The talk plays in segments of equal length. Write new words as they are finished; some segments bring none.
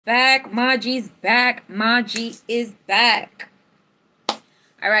Back. Maji's back. Maji is back.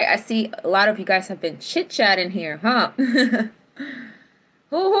 All right, I see a lot of you guys have been chit-chatting here, huh?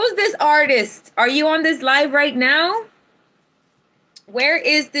 Who's this artist? Are you on this live right now? Where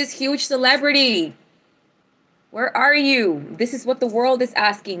is this huge celebrity? Where are you? This is what the world is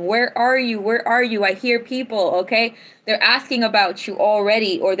asking. Where are you? Where are you? I hear people, okay? They're asking about you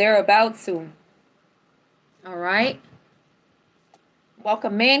already, or they're about to. All right.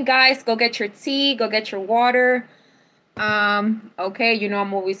 Welcome in, guys. Go get your tea. Go get your water. Okay, you know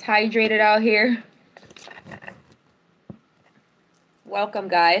I'm always hydrated out here. Welcome,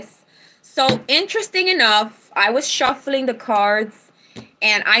 guys. So, interesting enough, I was shuffling the cards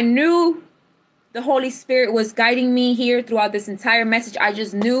and I knew the Holy Spirit was guiding me here throughout this entire message. I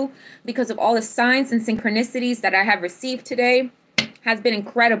just knew because of all the signs and synchronicities that I have received today. Has been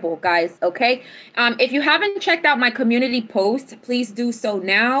incredible, guys. Okay. If you haven't checked out my community post, please do so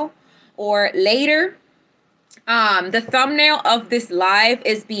now or later. The thumbnail of this live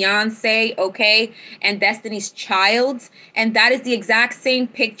is Beyonce, okay, and Destiny's Child, and that is the exact same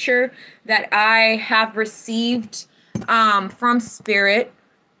picture that I have received from Spirit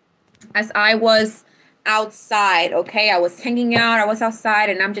as I was outside. Okay, I was hanging out, I was outside,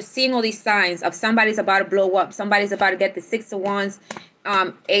 and I'm just seeing all these signs of somebody's about to blow up, somebody's about to get the Six of Wands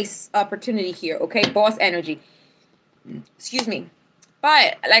ace opportunity here. Okay, boss energy, excuse me.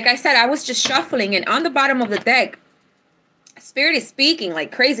 But like I said, I was just shuffling, and on the bottom of the deck, Spirit is speaking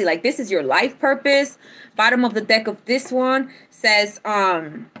like crazy, like this is your life purpose. Bottom of the deck of this one says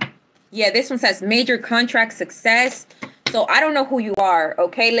yeah, this one says major contract success. So I don't know who you are.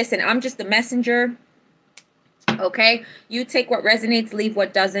 Okay, listen, I'm just the messenger. Okay, you take what resonates, leave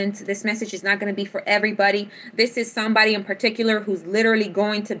what doesn't. This message is not going to be for everybody. This is somebody in particular who's literally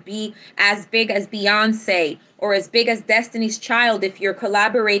going to be as big as Beyonce or as big as Destiny's Child if you're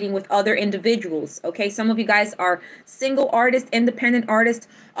collaborating with other individuals. Okay, some of you guys are single artists, independent artists.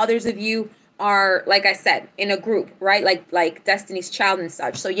 Others of you are, like I said, in a group, right? Like Destiny's Child and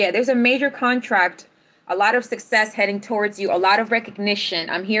such. So yeah, there's a major contract, a lot of success heading towards you, a lot of recognition.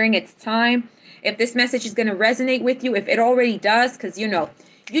 I'm hearing it's time. If this message is going to resonate with you, if it already does, because you know,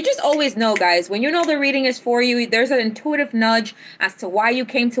 you just always know, guys, when you know the reading is for you, there's an intuitive nudge as to why you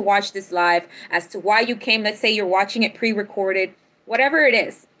came to watch this live, as to why you came. Let's say you're watching it pre-recorded, whatever it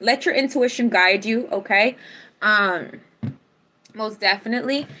is, let your intuition guide you. Okay. Most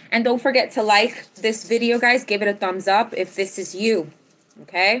definitely. And don't forget to like this video, guys. Give it a thumbs up if this is you.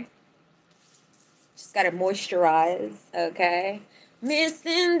 Okay. Just got to moisturize. Okay. Miss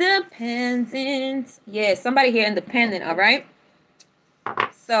Independent. Yeah, somebody here independent, all right?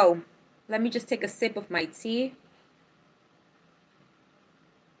 So, let me just take a sip of my tea.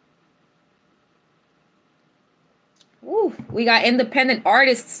 Ooh, we got independent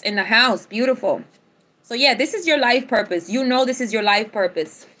artists in the house. Beautiful. So, yeah, this is your life purpose. You know this is your life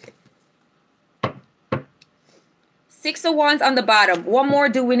purpose. Six of Wands on the bottom. What more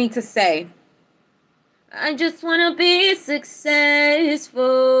do we need to say? I just want to be successful,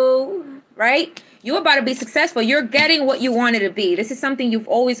 right? You're about to be successful. You're getting what you wanted to be. This is something you've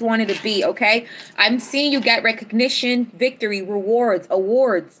always wanted to be, okay? I'm seeing you get recognition, victory, rewards,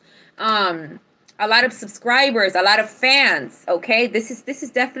 awards, a lot of subscribers, a lot of fans, okay? This is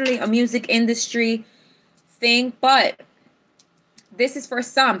definitely a music industry thing, but this is for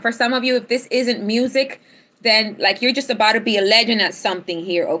some. For some of you, if this isn't music, then like you're just about to be a legend at something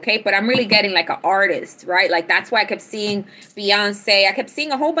here, okay? But I'm really getting like an artist, right? Like that's why I kept seeing Beyonce. I kept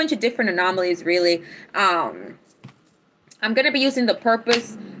seeing a whole bunch of different anomalies, really. I'm gonna be using the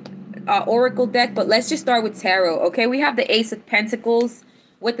Purpose Oracle deck, but let's just start with Tarot, okay? We have the Ace of Pentacles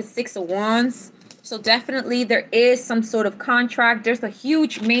with the Six of Wands. So definitely there is some sort of contract. There's a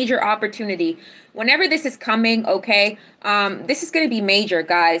huge major opportunity. Whenever this is coming, okay, this is going to be major,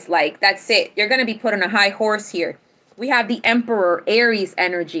 guys. Like, that's it. You're going to be put on a high horse here. We have the Emperor, Aries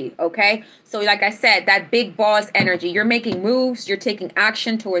energy, okay? So like I said, that big boss energy. You're making moves. You're taking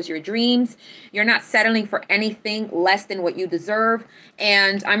action towards your dreams. You're not settling for anything less than what you deserve.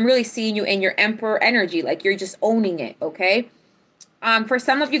 And I'm really seeing you in your Emperor energy. Like, you're just owning it, okay? For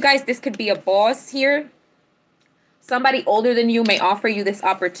some of you guys, this could be a boss here. Somebody older than you may offer you this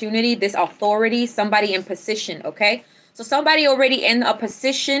opportunity, this authority, somebody in position, okay? So somebody already in a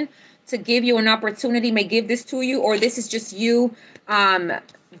position to give you an opportunity may give this to you, or this is just you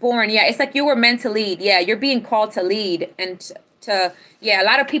born. Yeah, it's like you were meant to lead. Yeah, you're being called to lead and yeah, a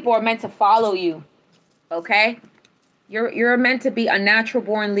lot of people are meant to follow you, okay? You're meant to be a natural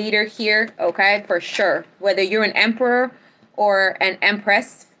born leader here, okay? For sure. Whether you're an emperor or an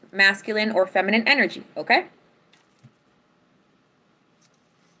empress, masculine or feminine energy, okay?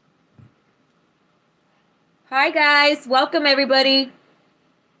 Hi, guys. Welcome, everybody.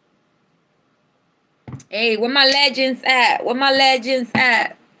 Hey, where my legends at? Where my legends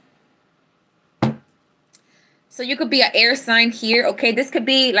at? So you could be an air sign here, okay? This could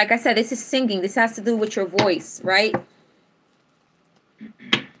be, like I said, this is singing. This has to do with your voice, right?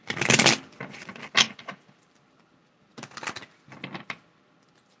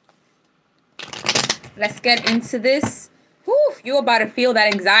 Let's get into this. Whew, you're about to feel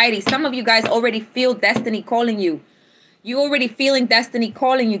that anxiety. Some of you guys already feel destiny calling you. You already feeling destiny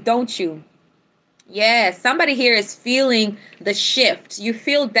calling you, don't you? Yeah, somebody here is feeling the shift. You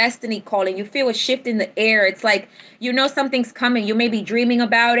feel destiny calling. You feel a shift in the air. It's like, you know, something's coming. You may be dreaming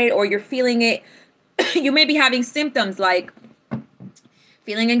about it, or you're feeling it. You may be having symptoms like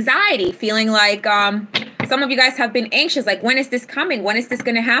feeling anxiety, feeling like some of you guys have been anxious. Like, when is this coming? When is this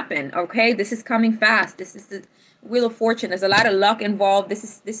going to happen? Okay, this is coming fast. This is the Wheel of Fortune. There's a lot of luck involved.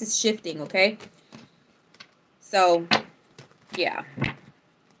 This is shifting. Okay, so yeah.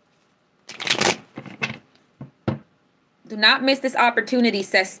 Do not miss this opportunity,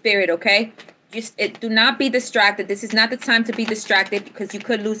 says Spirit, okay? Do not be distracted. This is not the time to be distracted because you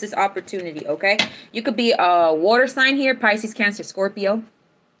could lose this opportunity, okay? You could be a water sign here, Pisces, Cancer, Scorpio.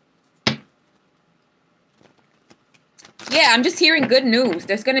 Yeah, I'm just hearing good news.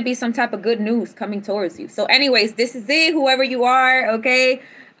 There's going to be some type of good news coming towards you. So anyways, this is it, whoever you are, okay?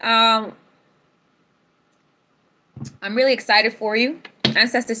 I'm really excited for you.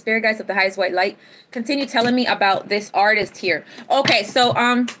 Ancestor, spirit guides of the highest white light, continue telling me about this artist here. Okay, so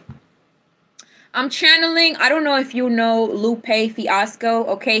I'm channeling, I don't know if you know Lupe Fiasco.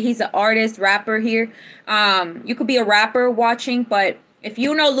 Okay, he's an artist, rapper here. You could be a rapper watching, but if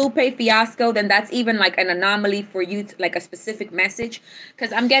you know Lupe Fiasco, then that's even like an anomaly for you, like a specific message,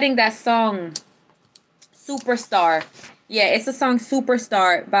 because I'm getting that song Superstar. Yeah, it's a song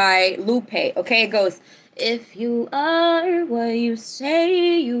Superstar by Lupe. Okay, it goes, if you are what you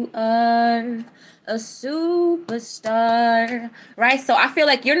say you are, a superstar, right? So I feel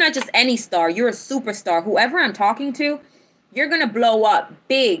like you're not just any star, you're a superstar. Whoever I'm talking to, you're gonna blow up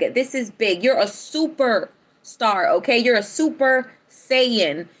big. This is big. You're a superstar, okay? You're a super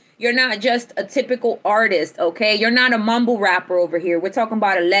Saiyan. You're not just a typical artist, okay? You're not a mumble rapper over here. We're talking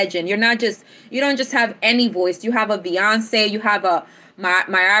about a legend. You don't just have any voice. You have a Beyonce, you have a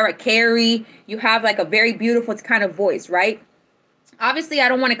Mariah Carey, you have like a very beautiful kind of voice, right? Obviously, I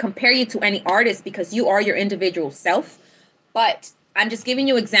don't want to compare you to any artist because you are your individual self, but I'm just giving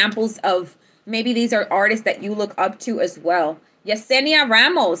you examples of maybe these are artists that you look up to as well. Yesenia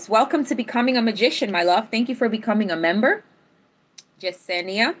Ramos, welcome to becoming a magician, my love. Thank you for becoming a member.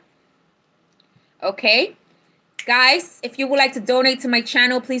 Yesenia. Okay. Guys, if you would like to donate to my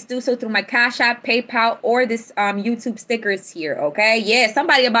channel, please do so through my Cash App, PayPal, or this YouTube stickers here, okay? Yeah,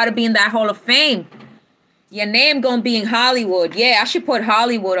 somebody about to be in that Hall of Fame. Your name gonna be in Hollywood. Yeah, I should put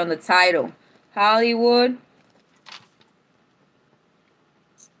Hollywood on the title. Hollywood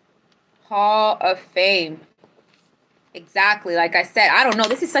Hall of Fame. Exactly, like I said, I don't know.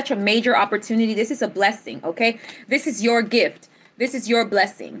 This is such a major opportunity. This is a blessing, okay? This is your gift. This is your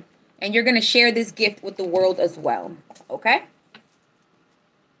blessing. And you're going to share this gift with the world as well. Okay?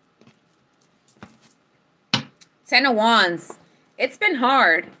 10 of Wands. It's been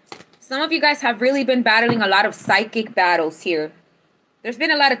hard. Some of you guys have really been battling a lot of psychic battles here. There's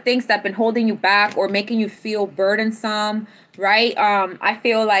been a lot of things that have been holding you back or making you feel burdensome, right? I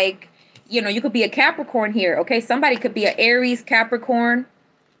feel like, you know, you could be a Capricorn here. Okay? Somebody could be an Aries, Capricorn.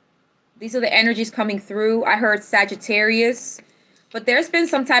 These are the energies coming through. I heard Sagittarius. But there's been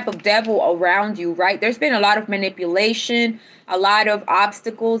some type of devil around you, right? There's been a lot of manipulation, a lot of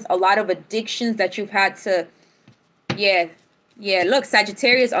obstacles, a lot of addictions that you've had to, yeah, look,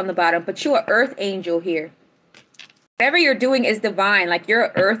 Sagittarius on the bottom, but you're an earth angel here. Whatever you're doing is divine. Like, you're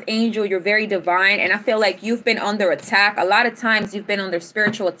an earth angel, you're very divine, and I feel like you've been under attack. A lot of times you've been under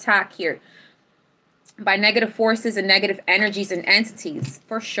spiritual attack here by negative forces and negative energies and entities,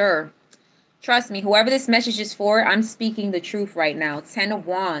 for sure. Trust me, whoever this message is for, I'm speaking the truth right now. 10 of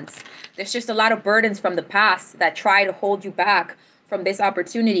Wands. There's just a lot of burdens from the past that try to hold you back from this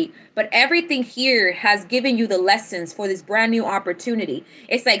opportunity. But everything here has given you the lessons for this brand new opportunity.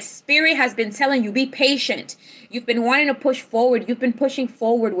 It's like Spirit has been telling you, be patient. You've been wanting to push forward. You've been pushing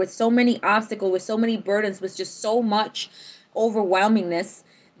forward with so many obstacles, with so many burdens, with just so much overwhelmingness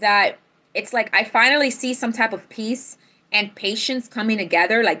that it's like I finally see some type of peace and patience coming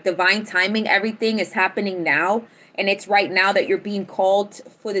together, like divine timing. Everything is happening now, and it's right now that you're being called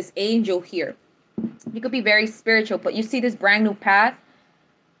for this angel here. You could be very spiritual, but you see this brand new path.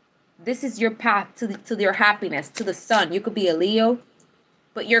 This is your path to your happiness, to the sun. You could be a Leo.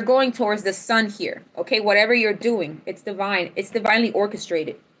 but you're going towards the sun here. Okay, whatever you're doing, it's divine. It's divinely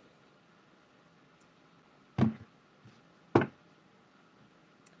orchestrated.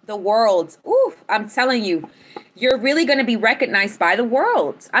 The world. Ooh, I'm telling you, you're really going to be recognized by the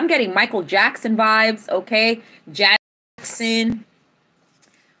world. I'm getting Michael Jackson vibes, okay? Jackson.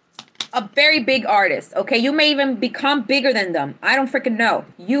 A very big artist, okay? You may even become bigger than them. I don't freaking know.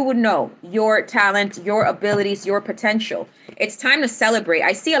 You would know your talent, your abilities, your potential. It's time to celebrate.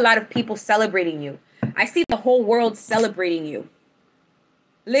 I see a lot of people celebrating you. I see the whole world celebrating you.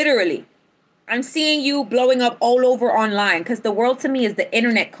 Literally. I'm seeing you blowing up all over online, because the world to me is the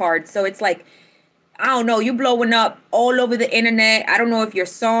internet card. So it's like, I don't know, you blowing up all over the internet. I don't know if your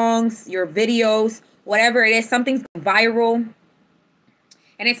songs, your videos, whatever it is, something's viral.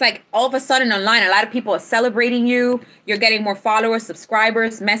 And it's like all of a sudden online, a lot of people are celebrating you. You're getting more followers,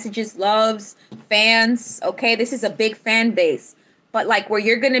 subscribers, messages, loves, fans. Okay, this is a big fan base. But like where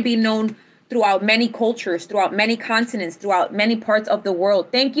you're going to be known throughout many cultures, throughout many continents, throughout many parts of the world.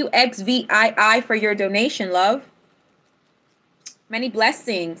 Thank you, XVII, for your donation, love. Many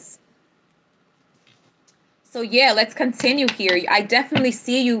blessings. So yeah, let's continue here. I definitely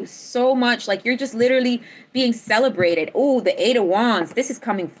see you so much. Like you're just literally being celebrated. Oh, the 8 of Wands. This is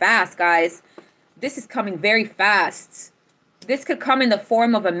coming fast, guys. This is coming very fast. This could come in the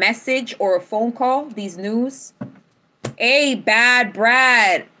form of a message or a phone call, these news. Hey, Bad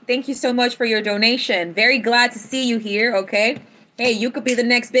Brad. Thank you so much for your donation. Very glad to see you here, okay? Hey, you could be the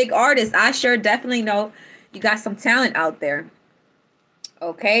next big artist. I sure definitely know you got some talent out there.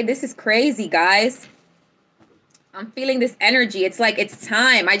 Okay, this is crazy, guys. I'm feeling this energy. It's like it's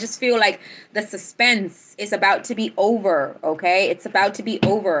time. I just feel like the suspense is about to be over, okay? It's about to be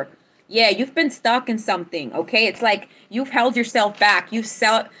over. Yeah, you've been stuck in something, okay? It's like you've held yourself back. You've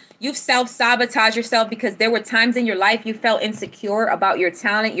self-sabotaged yourself because there were times in your life you felt insecure about your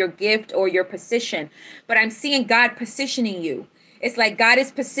talent, your gift, or your position. But I'm seeing God positioning you. It's like God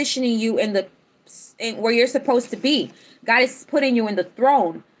is positioning you in where you're supposed to be. God is putting you in the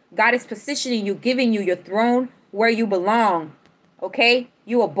throne. God is positioning you, giving you your throne where you belong. Okay?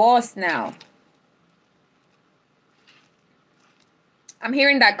 You a boss now. I'm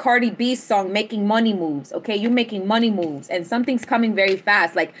hearing that Cardi B song, Making Money Moves. Okay, you making money moves and something's coming very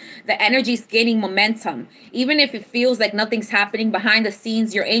fast. Like the energy's gaining momentum. Even if it feels like nothing's happening behind the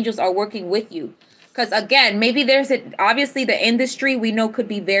scenes, your angels are working with you. Because again, maybe obviously the industry we know could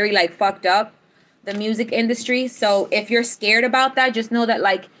be very like fucked up, the music industry. So if you're scared about that, just know that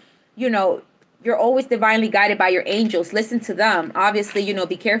like, you know, you're always divinely guided by your angels. Listen to them. Obviously, you know,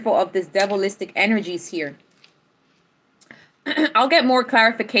 be careful of this devilistic energies here. I'll get more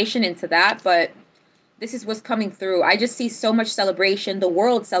clarification into that, but this is what's coming through. I just see so much celebration, the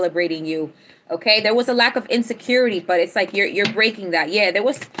world celebrating you. Okay, there was a lack of insecurity, but it's like you're breaking that. Yeah, there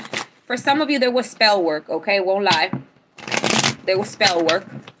was, for some of you, there was spell work. Okay, won't lie. There was spell work.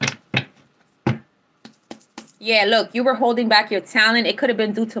 Yeah, look, you were holding back your talent. It could have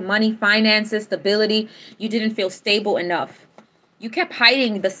been due to money, finances, stability. You didn't feel stable enough. You kept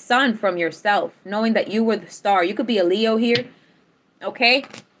hiding the sun from yourself, knowing that you were the star. You could be a Leo here, okay?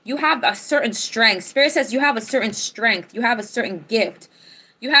 You have a certain strength. Spirit says you have a certain strength. You have a certain gift.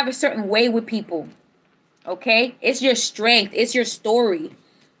 You have a certain way with people, okay? It's your strength. It's your story.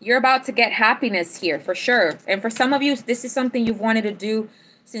 You're about to get happiness here for sure. And for some of you, this is something you've wanted to do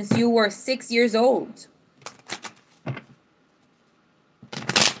since you were 6 years old.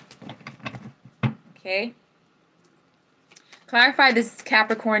 Okay? Clarify this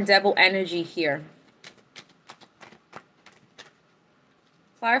Capricorn devil energy here.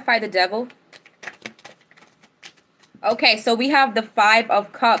 Clarify the devil. Okay, so we have the 5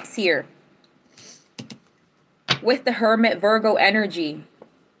 of Cups here. With the Hermit Virgo energy.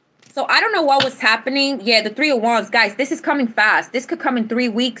 So I don't know what was happening. Yeah, the 3 of Wands. Guys, this is coming fast. This could come in 3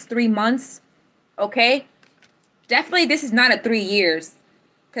 weeks, 3 months. Okay? Definitely this is not a 3 years.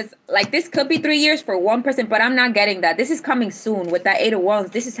 Because, like, this could be 3 years for one person, but I'm not getting that. This is coming soon. With that 8 of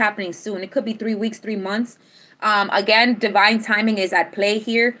Wands, this is happening soon. It could be 3 weeks, 3 months. Again, divine timing is at play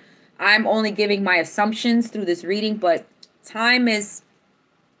here. I'm only giving my assumptions through this reading, but time is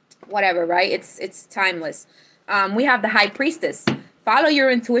whatever, right? It's timeless. We have the High Priestess. Follow your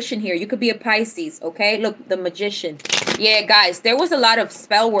intuition here. You could be a Pisces, okay? Look, the Magician. Yeah, guys, there was a lot of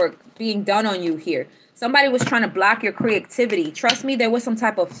spell work being done on you here. Somebody was trying to block your creativity. Trust me, there was some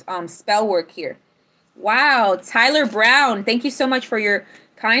type of spell work here. Wow, Tyler Brown. Thank you so much for your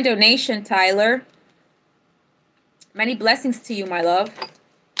kind donation, Tyler. Many blessings to you, my love.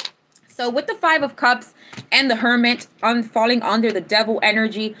 So with the 5 of Cups and the Hermit falling under the devil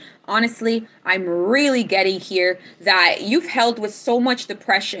energy, honestly, I'm really getting here that you've held with so much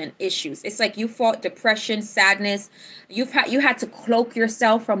depression issues. It's like you fought depression, sadness. You had to cloak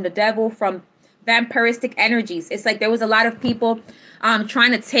yourself from the devil, from vampiristic energies. It's like there was a lot of people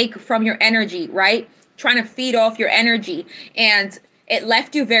trying to take from your energy, right? Trying to feed off your energy. And it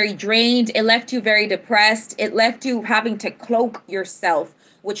left you very drained. It left you very depressed. It left you having to cloak yourself,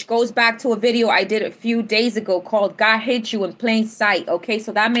 which goes back to a video I did a few days ago called God Hid You in Plain Sight. Okay,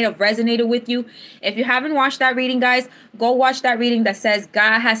 so that may have resonated with you. If you haven't watched that reading, guys, go watch that reading that says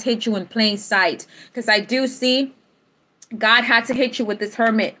God has hid you in plain sight. Because I do see God had to hit you with this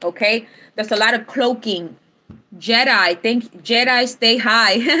hermit, okay? There's a lot of cloaking. Jedi, stay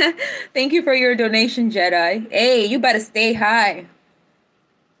high. Thank you for your donation, Jedi. Hey, you better stay high.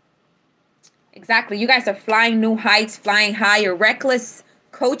 Exactly. You guys are flying new heights, flying higher, reckless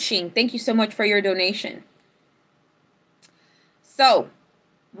coaching. Thank you so much for your donation. So,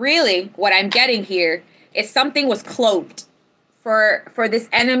 really, what I'm getting here is something was cloaked. For this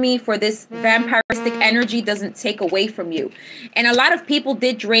enemy, for this vampiristic energy doesn't take away from you. And a lot of people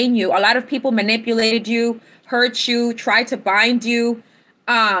did drain you. A lot of people manipulated you, hurt you, tried to bind you.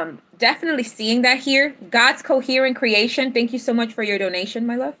 Definitely seeing that here. God's coherent creation. Thank you so much for your donation,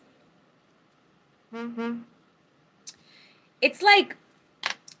 my love. It's like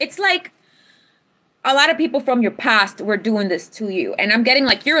a lot of people from your past were doing this to you. And I'm getting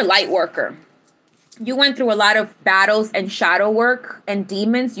like you're a light worker. You went through a lot of battles and shadow work and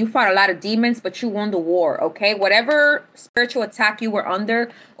demons. You fought a lot of demons, but you won the war, okay? Whatever spiritual attack you were under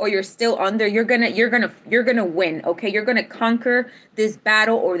or you're still under, you're gonna win, okay? You're gonna conquer this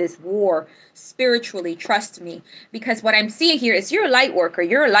battle or this war spiritually, trust me. Because what I'm seeing here is you're a light worker,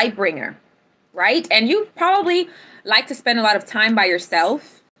 you're a light bringer, right? And you probably like to spend a lot of time by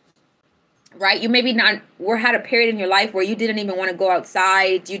yourself. Right? You maybe had a period in your life where you didn't even want to go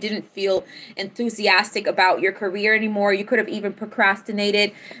outside. You didn't feel enthusiastic about your career anymore. You could have even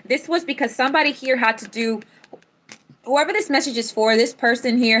procrastinated. This was because somebody here had to do, whoever this message is for, this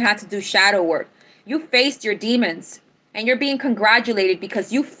person here had to do shadow work. You faced your demons and you're being congratulated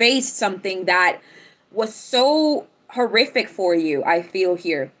because you faced something that was so horrific for you, I feel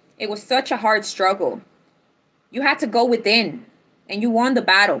here. It was such a hard struggle. You had to go within and you won the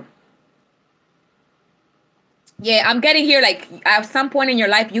battle. Yeah, I'm getting here like at some point in your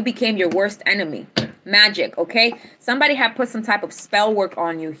life, you became your worst enemy. Magic, okay? Somebody had put some type of spell work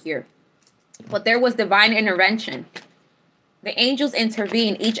on you here. But there was divine intervention. The angels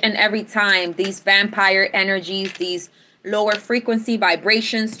intervene each and every time these vampire energies, these lower frequency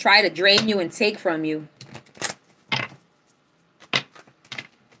vibrations try to drain you and take from you.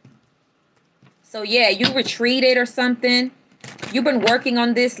 So yeah, you retreated or something. You've been working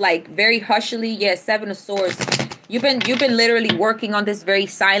on this like very hushily. Yeah, Seven of Swords. You've been literally working on this very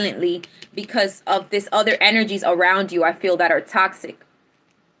silently because of this other energies around you, I feel, that are toxic.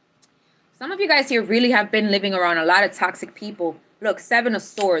 Some of you guys here really have been living around a lot of toxic people. Look, Seven of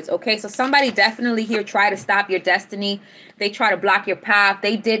Swords, okay? So somebody definitely here tried to stop your destiny. They try to block your path.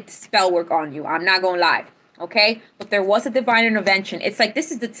 They did spell work on you. I'm not going to lie. Okay, but there was a divine intervention. It's like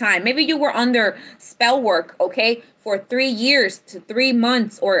this is the time. Maybe you were under spell work, okay, for 3 years to 3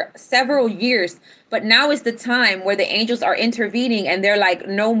 months or several years. But now is the time where the angels are intervening and they're like,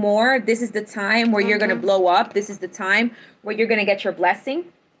 no more. This is the time where you're going to blow up. This is the time where you're going to get your blessing.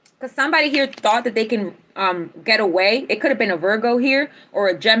 Because somebody here thought that they can get away. It could have been a Virgo here or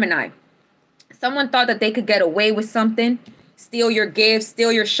a Gemini. Someone thought that they could get away with something. Steal your gifts,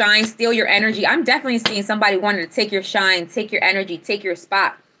 steal your shine, steal your energy. I'm definitely seeing somebody wanting to take your shine, take your energy, take your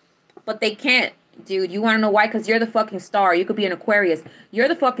spot. But they can't, dude. You want to know why? Because you're the fucking star. You could be an Aquarius. You're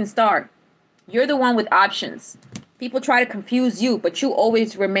the fucking star. You're the one with options. People try to confuse you, but you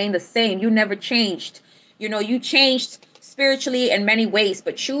always remain the same. You never changed. You know, you changed spiritually in many ways,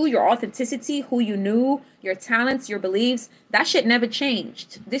 but your authenticity, who you knew, your talents, your beliefs, that shit never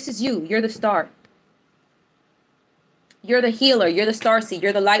changed. This is you. You're the star. You're the healer. You're the starseed.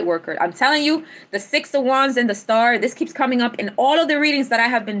 You're the light worker. I'm telling you, the Six of Wands and the star, this keeps coming up in all of the readings that I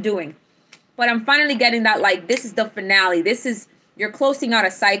have been doing. But I'm finally getting that, like, this is the finale. This is, you're closing out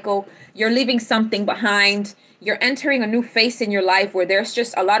a cycle. You're leaving something behind. You're entering a new phase in your life where there's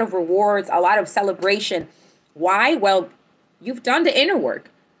just a lot of rewards, a lot of celebration. Why? Well, you've done the inner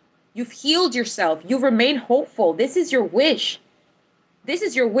work. You've healed yourself. You've remained hopeful. This is your wish. This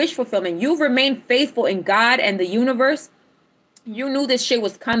is your wish fulfillment. You've remained faithful in God and the universe. You knew this shit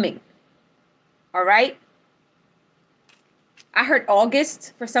was coming. All right? I heard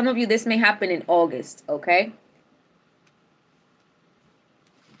August. For some of you, this may happen in August, okay?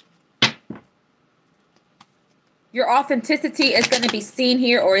 Your authenticity is going to be seen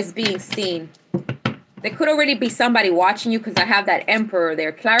here, or is being seen. There could already be somebody watching you, because I have that Emperor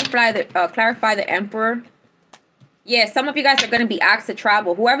there. Clarify the Emperor. Yeah, some of you guys are going to be asked to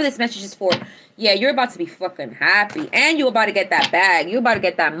travel. Whoever this message is for, yeah, you're about to be fucking happy. And you're about to get that bag. You're about to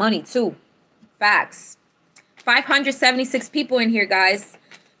get that money too. Facts. 576 people in here, guys.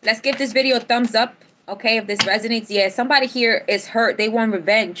 Let's give this video a thumbs up. Okay, if this resonates. Yeah, somebody here is hurt. They want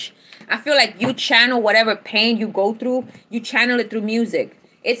revenge. I feel like you channel whatever pain you go through. You channel it through music.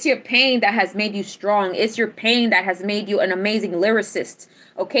 It's your pain that has made you strong. It's your pain that has made you an amazing lyricist.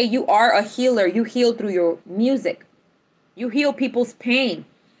 Okay, you are a healer. You heal through your music. You heal people's pain.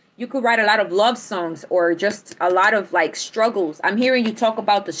 You could write a lot of love songs, or just a lot of like struggles. I'm hearing you talk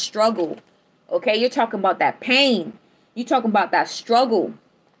about the struggle. Okay, you're talking about that pain. You're talking about that struggle.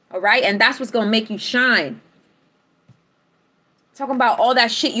 All right, and that's what's going to make you shine. Talking about all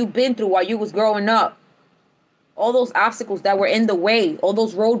that shit you've been through while you was growing up. All those obstacles that were in the way. All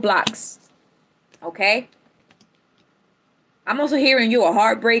those roadblocks. Okay? I'm also hearing you a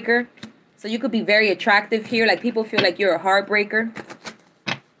heartbreaker. So you could be very attractive here. Like, people feel like you're a heartbreaker.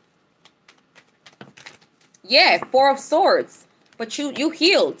 Yeah, 4 of Swords. But you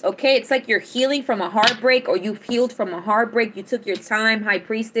healed, okay? It's like you're healing from a heartbreak, or you've healed from a heartbreak. You took your time, High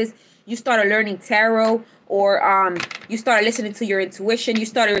Priestess. You started learning tarot, or you started listening to your intuition. You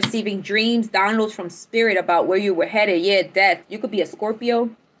started receiving dreams, downloads from spirit about where you were headed. Yeah, death. You could be a Scorpio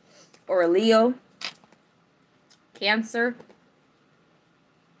or a Leo. Cancer.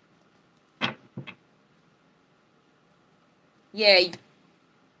 Yeah.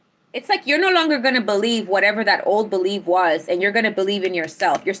 It's like you're no longer going to believe whatever that old belief was, and you're going to believe in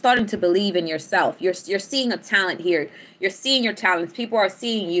yourself. You're starting to believe in yourself. You're seeing a talent here. You're seeing your talents. People are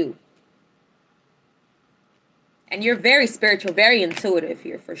seeing you. And you're very spiritual, very intuitive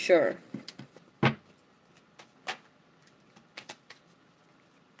here, for sure.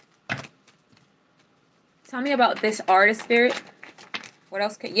 Tell me about this artist spirit. What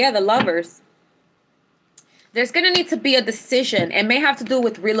else? Yeah, the Lovers. There's going to need to be a decision. It may have to do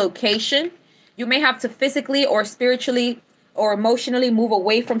with relocation. You may have to physically or spiritually or emotionally move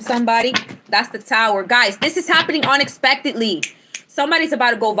away from somebody. That's the Tower. Guys, this is happening unexpectedly. Somebody's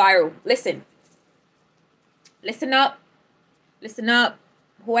about to go viral. Listen. Listen up. Listen up.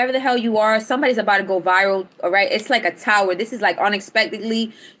 Whoever the hell you are, somebody's about to go viral. All right? It's like a Tower. This is like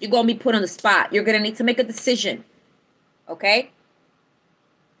unexpectedly. You're going to be put on the spot. You're going to need to make a decision. Okay?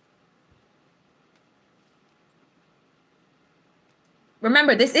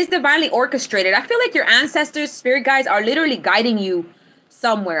 Remember, this is divinely orchestrated. I feel like your ancestors, spirit guides, are literally guiding you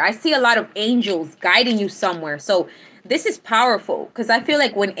somewhere. I see a lot of angels guiding you somewhere. So this is powerful, because I feel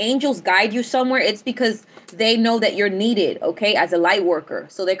like when angels guide you somewhere, it's because they know that you're needed, okay, as a light worker.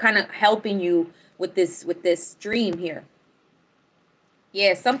 So they're kind of helping you with this dream here.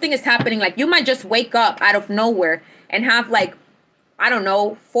 Yeah, something is happening. Like, you might just wake up out of nowhere and have, like, I don't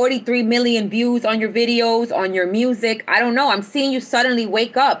know, 43 million views on your videos, on your music. I don't know. I'm seeing you suddenly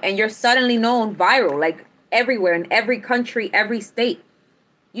wake up and you're suddenly known viral, like everywhere, in every country, every state.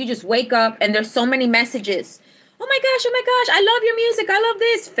 You just wake up and there's so many messages. Oh my gosh, I love your music. I love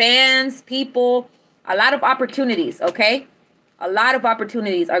this. Fans, people, a lot of opportunities, okay? A lot of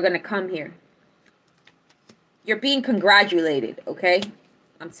opportunities are going to come here. You're being congratulated, okay?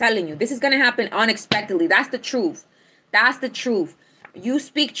 I'm telling you, this is going to happen unexpectedly. That's the truth. That's the truth. You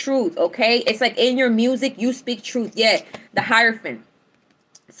speak truth, okay? It's like in your music, you speak truth. Yeah, the Hierophant.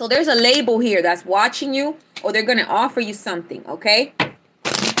 So there's a label here that's watching you, or they're going to offer you something, okay?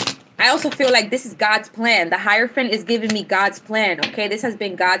 I also feel like this is God's plan. The Hierophant is giving me God's plan, okay? This has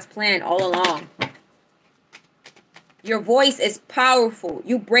been God's plan all along. Your voice is powerful.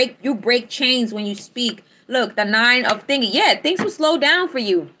 You break chains when you speak. Look, the 9 of thinking. Yeah, things will slow down for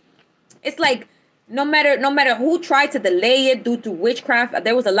you. It's like no matter who tried to delay it due to witchcraft,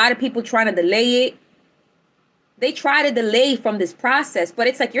 there was a lot of people trying to delay it. They try to delay from this process, but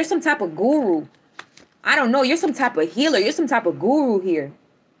it's like you're some type of guru. I don't know. You're some type of healer. You're some type of guru here.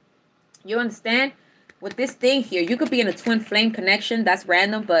 You understand? With this thing here, you could be in a twin flame connection. That's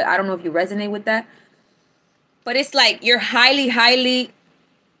random, but I don't know if you resonate with that. But it's like you're highly...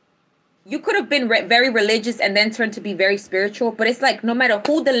 You could have been very religious and then turned to be very spiritual. But it's like no matter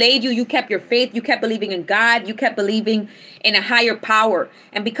who delayed you, you kept your faith. You kept believing in God. You kept believing in a higher power.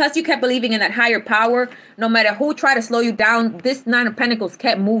 And because you kept believing in that higher power, no matter who tried to slow you down, this 9 of Pentacles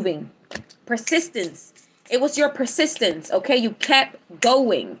kept moving. Persistence. It was your persistence, okay? You kept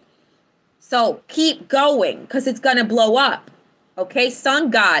going. So keep going, because it's going to blow up. Okay? Sun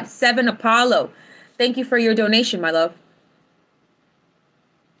God, 7 Apollo. Thank you for your donation, my love.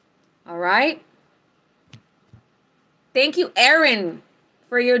 All right. Thank you, Aaron,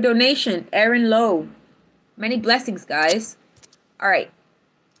 for your donation. Aaron Lowe. Many blessings, guys. All right.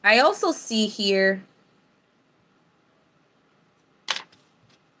 I also see here.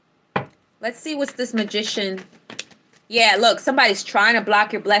 Let's see what's this magician. Yeah, look, somebody's trying to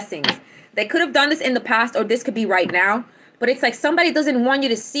block your blessings. They could have done this in the past, or this could be right now. But it's like somebody doesn't want you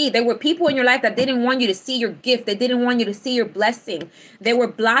to see. There were people in your life that didn't want you to see your gift. They didn't want you to see your blessing. They were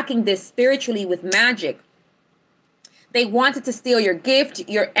blocking this spiritually with magic. They wanted to steal your gift,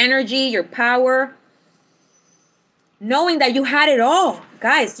 your energy, your power. Knowing that you had it all.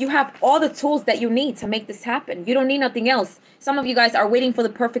 Guys, you have all the tools that you need to make this happen. You don't need nothing else. Some of you guys are waiting for the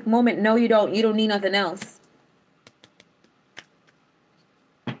perfect moment. No, you don't. You don't need nothing else.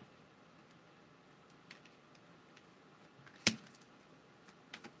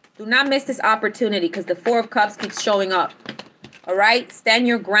 Do not miss this opportunity because the Four of Cups keeps showing up. All right? Stand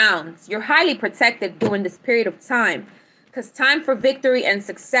your grounds. You're highly protected during this period of time because time for victory and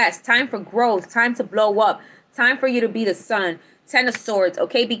success, time for growth, time to blow up, time for you to be the sun. 10 of Swords,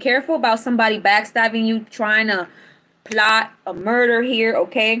 okay? Be careful about somebody backstabbing you, trying to plot a murder here,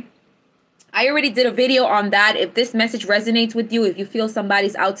 okay? I already did a video on that. If this message resonates with you, if you feel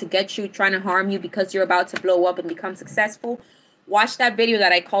somebody's out to get you, trying to harm you because you're about to blow up and become successful, watch that video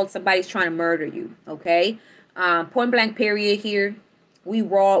that I called Somebody's Trying to Murder You, okay? Point blank period here. We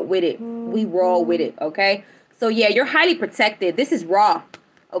raw with it. We raw with it, okay? So, yeah, you're highly protected. This is Ra,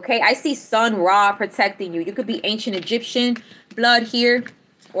 okay? I see Sun Ra protecting you. You could be ancient Egyptian blood here,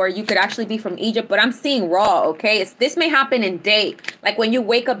 or you could actually be from Egypt, but I'm seeing Ra, okay? This may happen in day. Like when you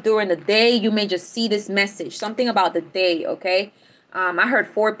wake up during the day, you may just see this message. Something about the day, okay? I heard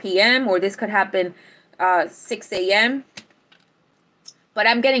 4 p.m. or this could happen 6 a.m. But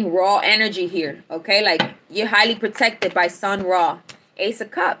I'm getting raw energy here, okay? Like, you're highly protected by Sun Ra. Ace of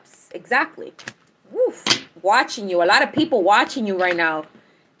Cups, exactly. Woof. Watching you. A lot of people watching you right now,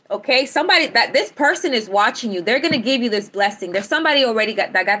 okay? Somebody, this person is watching you. They're going to give you this blessing. There's somebody already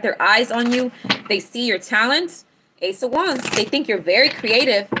that got their eyes on you. They see your talents. Ace of Wands. They think you're very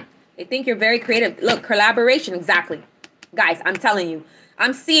creative. They think you're very creative. Look, collaboration, exactly. Guys, I'm telling you.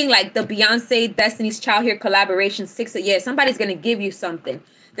 I'm seeing like the Beyonce, Destiny's Child here collaboration. Somebody's going to give you something.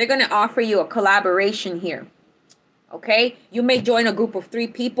 They're going to offer you a collaboration here. Okay? You may join a group of 3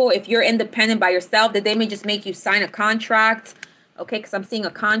 people. If you're independent by yourself, that they may just make you sign a contract. Okay? Because I'm seeing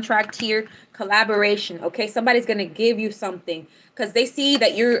a contract here. Collaboration. Okay? Somebody's going to give you something. Because they see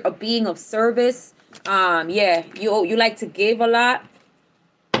that you're a being of service. Yeah. You like to give a lot.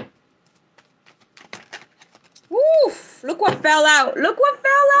 Woof! Look what fell out. Look what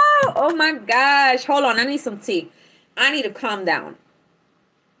fell out. Oh my gosh. Hold on. I need some tea. I need to calm down.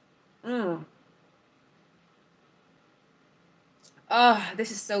 Oh,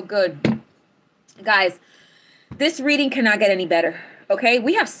 this is so good. Guys, this reading cannot get any better. Okay?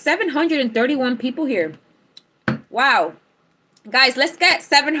 We have 731 people here. Wow. Guys, let's get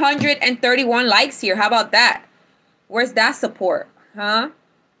 731 likes here. How about that? Where's that support? Huh?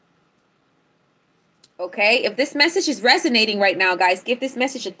 Okay, if this message is resonating right now, guys, give this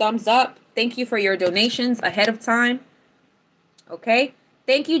message a thumbs up. Thank you for your donations ahead of time. Okay,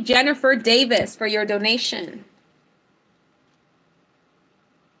 thank you, Jennifer Davis, for your donation.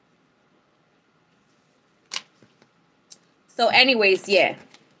 So anyways, yeah,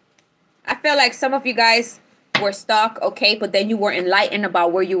 I feel like some of you guys were stuck, okay, but then you were enlightened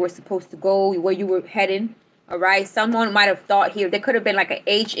about where you were supposed to go, where you were heading, all right? Someone might have thought here, there could have been like an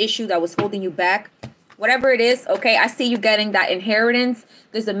age issue that was holding you back. Whatever it is, okay, I see you getting that inheritance.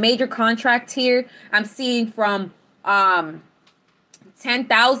 There's a major contract here. I'm seeing from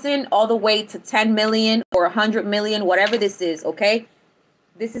 10,000 all the way to 10 million or 100 million, whatever this is, okay?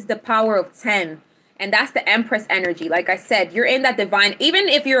 This is the power of 10. And that's the Empress energy. Like I said, you're in that divine, even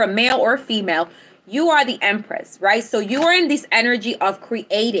if you're a male or female, you are the Empress, right? So you are in this energy of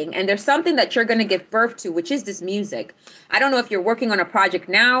creating, and there's something that you're going to give birth to, which is this music. I don't know if you're working on a project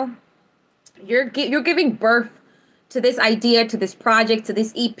now. You're giving birth to this idea, to this project, to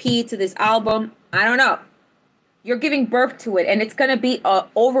this EP, to this album. I don't know. You're giving birth to it, and it's going to be an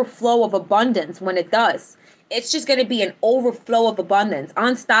overflow of abundance when it does. It's just going to be an overflow of abundance,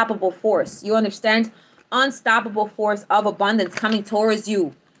 unstoppable force. You understand? Unstoppable force of abundance coming towards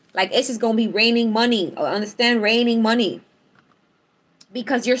you. Like, it's just going to be raining money. Understand? Raining money.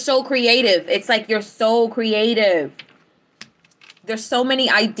 Because you're so creative. It's like you're so creative. There's so many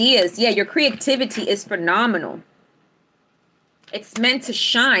ideas. Yeah, your creativity is phenomenal. It's meant to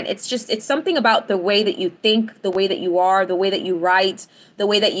shine. It's something about the way that you think, the way that you are, the way that you write, the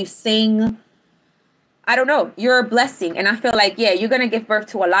way that you sing. I don't know. You're a blessing. And I feel like, yeah, you're going to give birth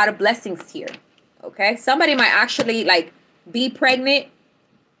to a lot of blessings here. Okay, somebody might actually like be pregnant,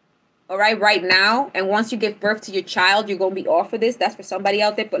 all right, right now, and once you give birth to your child, you're gonna be off of this. That's for somebody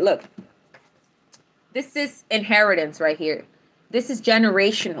out there. But look, this is inheritance right here. This is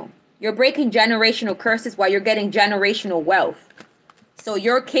generational. You're breaking generational curses while you're getting generational wealth. So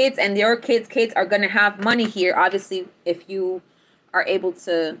your kids and your kids' kids are going to have money here, obviously, if you are able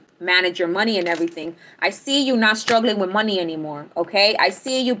to manage your money and everything. I see you not struggling with money anymore, okay? I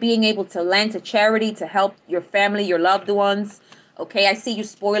see you being able to lend to charity to help your family, your loved ones, okay? I see you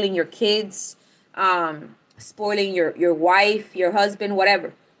spoiling your kids, spoiling your wife, your husband,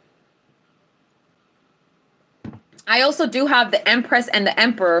 whatever. I also do have the Empress and the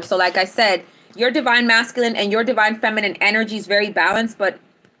Emperor. So like I said, your divine masculine and your divine feminine energy is very balanced. But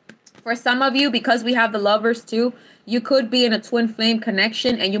for some of you, because we have the Lovers too, you could be in a twin flame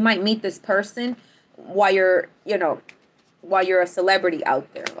connection and you might meet this person while you're, you know, while you're a celebrity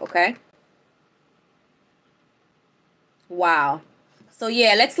out there, okay? Wow. So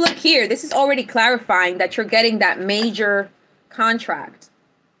yeah, let's look here. This is already clarifying that you're getting that major contract.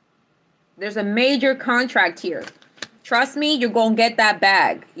 There's a major contract here. Trust me, you're going to get that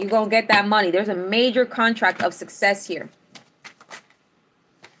bag. You're going to get that money. There's a major contract of success here.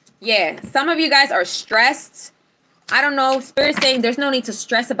 Yeah, some of you guys are stressed. I don't know. Spirit's saying there's no need to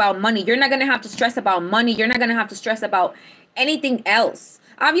stress about money. You're not going to have to stress about money. You're not going to have to stress about anything else.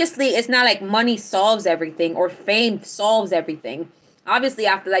 Obviously, it's not like money solves everything or fame solves everything. Obviously,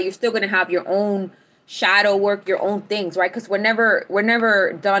 after that, you're still going to have your own shadow work, your own things, right? Because we're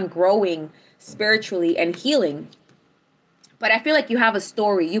never done growing spiritually and healing. But I feel like you have a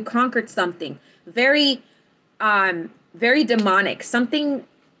story. You conquered something very, very demonic. Something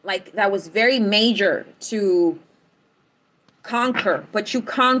like that was very major to conquer, but you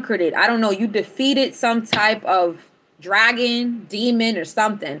conquered it. I don't know. You defeated some type of dragon, demon, or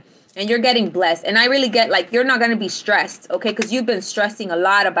something, and you're getting blessed. And I really get like you're not going to be stressed, okay? Because you've been stressing a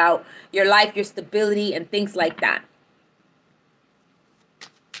lot about your life, your stability, and things like that.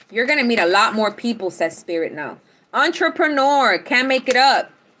 You're going to meet a lot more people, says Spirit now. Entrepreneur, can't make it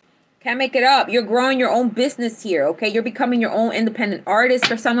up. Can't make it up. You're growing your own business here, okay? You're becoming your own independent artist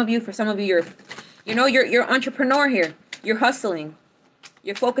for some of you. For some of you, you're entrepreneur here. You're hustling.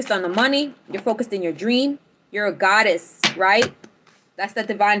 You're focused on the money. You're focused in your dream. You're a goddess, right? That's the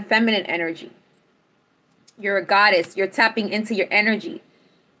divine feminine energy. You're a goddess. You're tapping into your energy.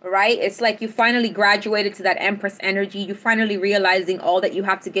 Right? It's like you finally graduated to that Empress energy. You finally realizing all that you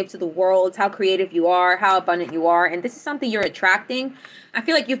have to give to the world, how creative you are, how abundant you are. And this is something you're attracting. I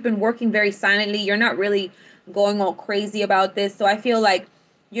feel like you've been working very silently. You're not really going all crazy about this. So I feel like,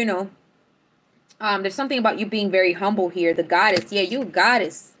 you know, there's something about you being very humble here. The goddess. Yeah, you're a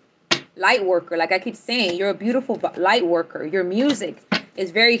goddess. Light worker. Like I keep saying, you're a beautiful light worker. Your music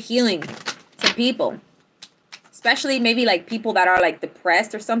is very healing to people. Especially maybe like people that are like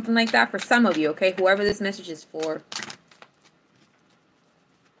depressed or something like that. For some of you, okay? Whoever this message is for.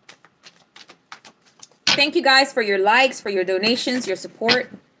 Thank you guys for your likes, for your donations, your support.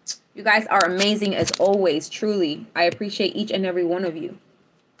 You guys are amazing as always. Truly. I appreciate each and every one of you.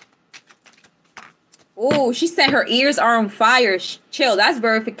 Oh, she said her ears are on fire. Chill. That's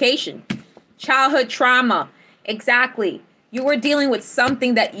verification. Childhood trauma. Exactly. You were dealing with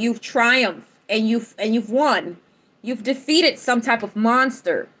something that you've triumphed and you've won. You've defeated some type of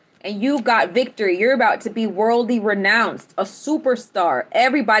monster and you got victory. You're about to be worldly renounced, a superstar.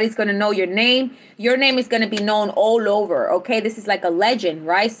 Everybody's going to know your name. Your name is going to be known all over. Okay, this is like a legend,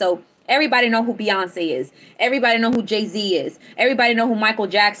 right? So everybody know who Beyonce is. Everybody know who Jay-Z is. Everybody know who Michael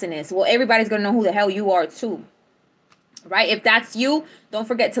Jackson is. Well, everybody's going to know who the hell you are too. Right? If that's you, don't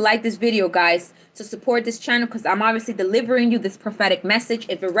forget to like this video, guys, to support this channel because I'm obviously delivering you this prophetic message.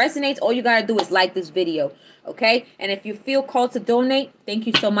 If it resonates, all you got to do is like this video. Okay? And if you feel called to donate, thank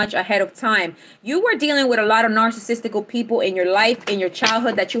you so much ahead of time. You were dealing with a lot of narcissistical people in your life, in your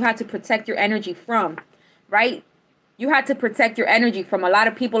childhood that you had to protect your energy from. Right? You had to protect your energy from a lot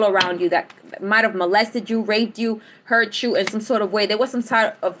of people around you that might have molested you, raped you, hurt you in some sort of way. There was some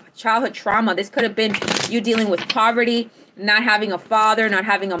sort of childhood trauma. This could have been you dealing with poverty, not having a father, not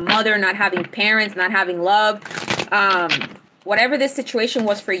having a mother, not having parents, not having love. Whatever this situation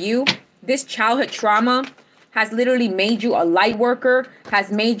was for you, this childhood trauma has literally made you a light worker,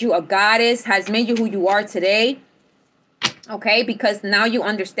 has made you a goddess, has made you who you are today. Okay, because now you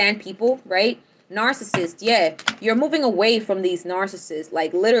understand people, right? Narcissist, yeah, you're moving away from these narcissists.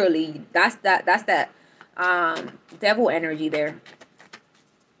 Like literally, that's that devil energy there.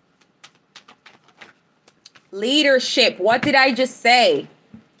 Leadership. What did I just say?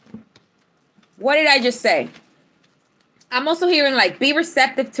 What did I just say? I'm also hearing like be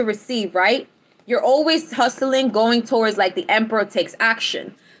receptive to receive, right? You're always hustling, going towards like the emperor takes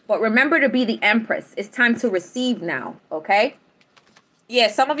action. But remember to be the empress. It's time to receive now, okay? Yeah,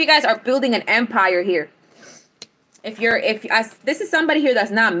 some of you guys are building an empire here. This is somebody here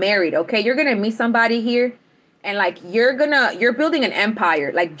that's not married, okay? You're going to meet somebody here and like you're building an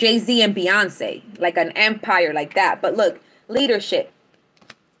empire like Jay-Z and Beyonce, like an empire like that. But look, leadership.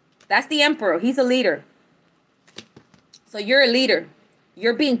 That's the emperor. He's a leader. So you're a leader.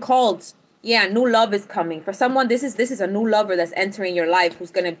 You're being called. Yeah, new love is coming. For someone, this is a new lover that's entering your life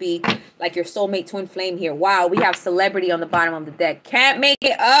who's going to be like your soulmate twin flame here. Wow, we have celebrity on the bottom of the deck. Can't make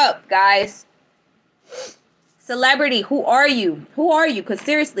it up, guys. Celebrity, who are you? Who are you? Because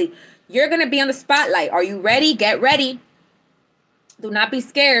seriously, you're going to be on the spotlight. Are you ready? Get ready. Do not be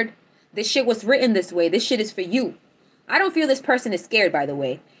scared. This shit was written this way. This shit is for you. I don't feel this person is scared, by the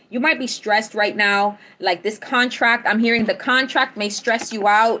way. You might be stressed right now. Like this contract, I'm hearing the contract may stress you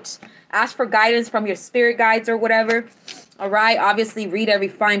out. Ask for guidance from your spirit guides or whatever. All right. Obviously, read every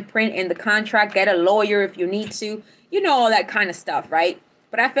fine print in the contract. Get a lawyer if you need to. You know, all that kind of stuff, right?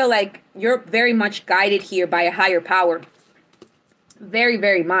 But I feel like you're very much guided here by a higher power. Very,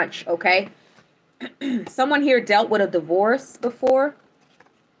 very much. Okay. Someone here dealt with a divorce before.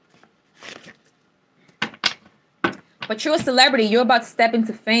 But you're a celebrity. You're about to step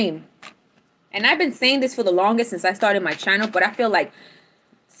into fame. And I've been saying this for the longest since I started my channel. But I feel like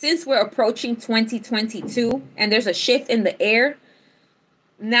since we're approaching 2022 and there's a shift in the air,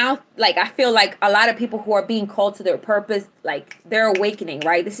 now, like, I feel like a lot of people who are being called to their purpose, like, they're awakening,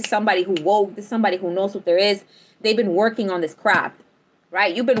 right? This is somebody who woke. This is somebody who knows what there is. They've been working on this craft,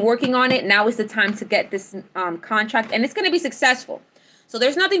 right? You've been working on it. Now is the time to get this contract. And it's going to be successful. So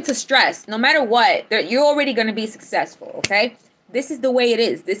there's nothing to stress. No matter what, you're already going to be successful, okay? This is the way it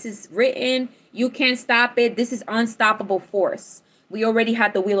is. This is written. You can't stop it. This is unstoppable force. We already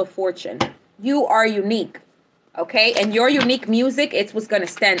had the Wheel of Fortune. You are unique, okay? And your unique music, it's what's going to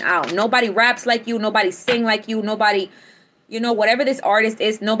stand out. Nobody raps like you. Nobody sing like you. Nobody, you know, whatever this artist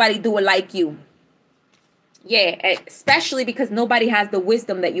is, nobody do it like you. Yeah, especially because nobody has the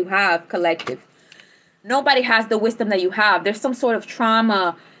wisdom that you have, collective. Nobody has the wisdom that you have. There's some sort of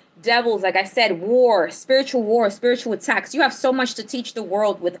trauma, devils, like I said, war, spiritual attacks. You have so much to teach the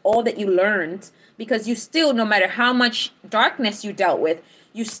world with all that you learned, because you still, no matter how much darkness you dealt with,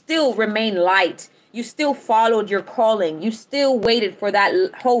 you still remain light. You still followed your calling. You still waited for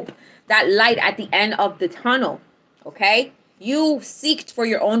that hope, that light at the end of the tunnel, okay? You seeked for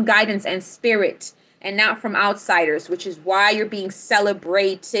your own guidance and spirit and not from outsiders, which is why you're being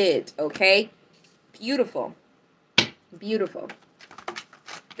celebrated, okay? Beautiful. Beautiful.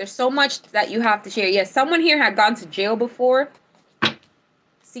 There's so much that you have to share. Yes, someone here had gone to jail before.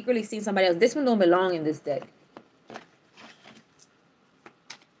 Secretly seen somebody else. This one don't belong in this deck.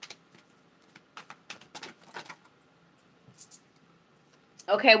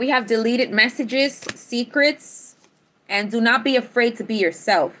 Okay, we have deleted messages, secrets, and do not be afraid to be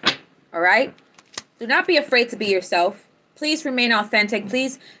yourself. All right? Do not be afraid to be yourself. Please remain authentic.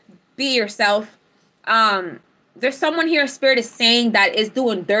 Please be yourself. There's someone here, spirit is saying, that is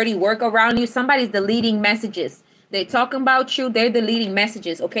doing dirty work around you. Somebody's deleting messages. They're talking about you. They're deleting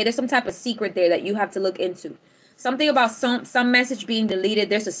messages. Okay, there's some type of secret there that you have to look into. Something about some message being deleted.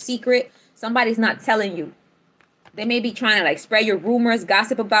 There's a secret. Somebody's not telling you. They may be trying to like spread your rumors,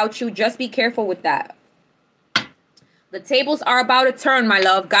 gossip about you. Just be careful with that. The tables are about to turn, my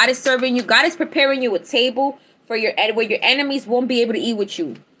love. God is serving you. God is preparing you a table for where your enemies won't be able to eat with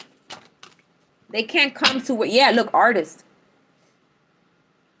you. They can't come to it. Yeah, look, artist.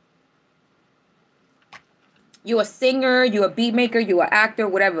 You're a singer, you're a beat maker, you're an actor,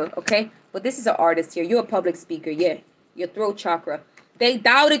 whatever, okay? But this is an artist here. You're a public speaker, yeah. Your throat chakra. They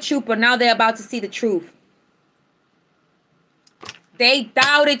doubted you, but now they're about to see the truth. They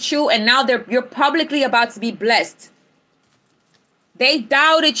doubted you, and now you're publicly about to be blessed. They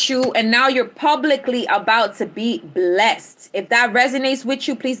doubted you, and now you're publicly about to be blessed. If that resonates with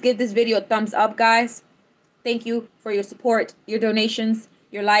you, please give this video a thumbs up, guys. Thank you for your support, your donations,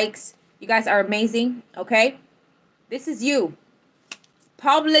 your likes. You guys are amazing, okay? This is you.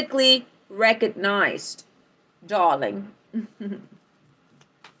 Publicly recognized, darling.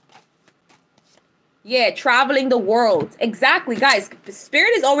 Yeah, traveling the world. Exactly, guys.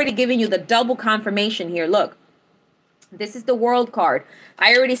 Spirit is already giving you the double confirmation here. Look. This is the world card.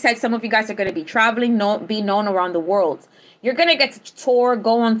 I already said some of you guys are going to be traveling, be known around the world. You're going to get to tour,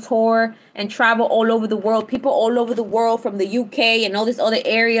 go on tour, and travel all over the world. People all over the world from the UK and all these other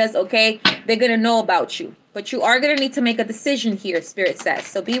areas, okay? They're going to know about you. But you are going to need to make a decision here, Spirit says.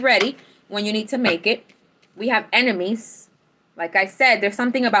 So be ready when you need to make it. We have enemies. Like I said, there's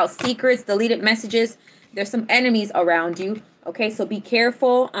something about secrets, deleted messages. There's some enemies around you. Okay, so be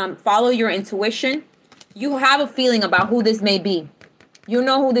careful. Follow your intuition. You have a feeling about who this may be. You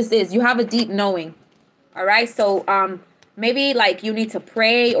know who this is. You have a deep knowing. All right, so maybe like you need to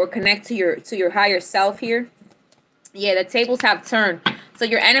pray or connect to your higher self here. Yeah, the tables have turned. So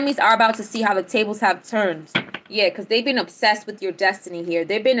your enemies are about to see how the tables have turned. Yeah, because they've been obsessed with your destiny here.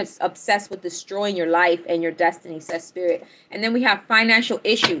 They've been obsessed with destroying your life and your destiny, says Spirit. And then we have financial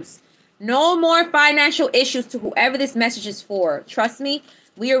issues. No more financial issues to whoever this message is for. Trust me,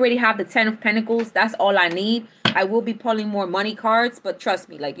 we already have the 10 of Pentacles. That's all I need. I will be pulling more money cards, but trust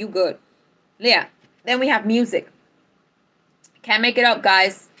me, like, you good. Yeah. Then we have music. Can't make it up,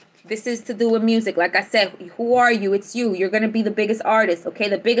 guys. This is to do with music. Like I said, who are you? It's you. You're going to be the biggest artist, okay?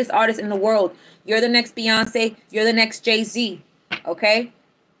 The biggest artist in the world. You're the next Beyonce. You're the next Jay-Z, okay?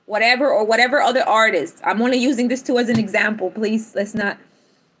 Whatever other artist. I'm only using this too as an example. Please, let's not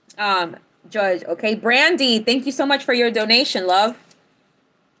judge, okay? Brandy, thank you so much for your donation, love.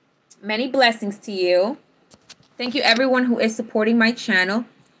 Many blessings to you. Thank you, everyone who is supporting my channel.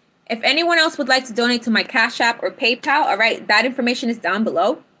 If anyone else would like to donate to my Cash App or PayPal, all right, that information is down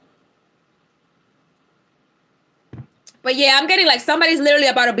below. But yeah, I'm getting like somebody's literally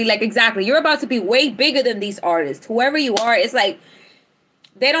about to be like, exactly, you're about to be way bigger than these artists. Whoever you are, it's like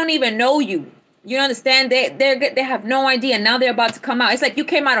they don't even know you. You understand? They have no idea. Now they're about to come out. It's like you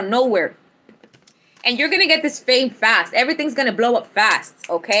came out of nowhere. And you're going to get this fame fast. Everything's going to blow up fast,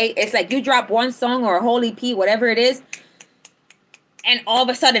 okay? It's like you drop one song or a whole EP, whatever it is, and all of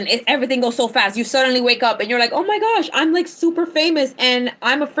a sudden, everything goes so fast. You suddenly wake up and you're like, oh my gosh, I'm like super famous and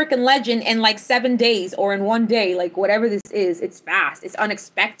I'm a freaking legend in like 7 days or in 1 day. Like whatever this is, it's fast. It's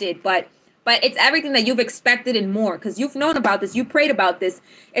unexpected, but it's everything that you've expected and more, because you've known about this. You prayed about this.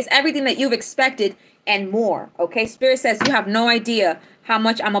 It's everything that you've expected and more, okay? Spirit says you have no idea how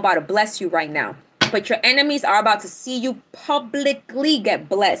much I'm about to bless you right now. But your enemies are about to see you publicly get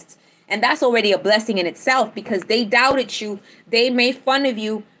blessed. And that's already a blessing in itself, because they doubted you. They made fun of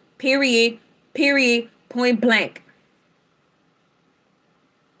you, period, point blank.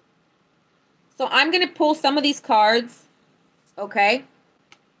 So I'm going to pull some of these cards, okay?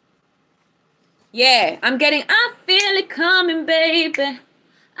 Yeah, I'm getting, I feel it coming, baby.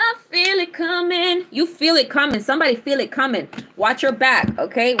 I feel it coming. You feel it coming. Somebody feel it coming. Watch your back,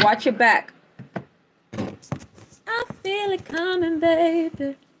 okay? Watch your back. I feel it coming,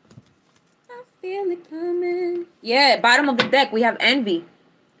 baby. Feel it coming. Yeah, bottom of the deck, we have envy.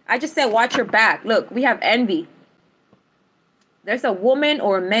 I just said watch your back. Look, we have envy. There's a woman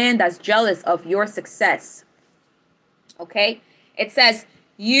or a man that's jealous of your success. Okay? It says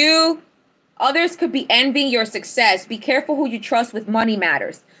others could be envying your success. Be careful who you trust with money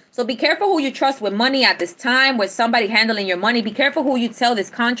matters. So be careful who you trust with money at this time, with somebody handling your money. Be careful who you tell this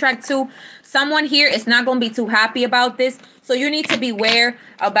contract to. Someone here is not going to be too happy about this. So you need to beware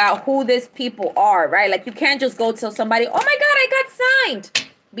about who these people are, right? Like you can't just go tell somebody, oh my God, I got signed.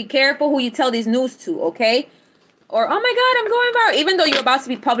 Be careful who you tell this news to, okay? Or, oh my God, I'm going viral. Even though you're about to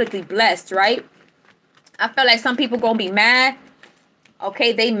be publicly blessed, right? I feel like some people going to be mad.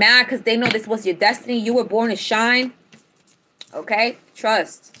 Okay, they mad because they know this was your destiny. You were born to shine. Okay,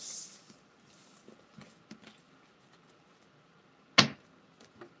 trust.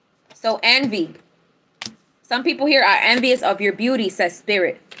 So envy. Some people here are envious of your beauty, says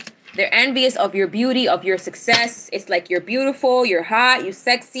Spirit. They're envious of your beauty, of your success. It's like you're beautiful, you're hot, you're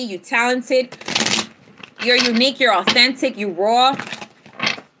sexy, you're talented. You're unique, you're authentic, you're raw.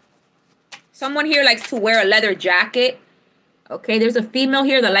 Someone here likes to wear a leather jacket. Okay, there's a female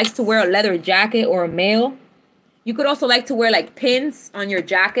here that likes to wear a leather jacket, or a male. You could also like to wear like pins on your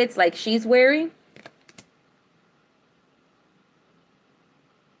jackets like she's wearing.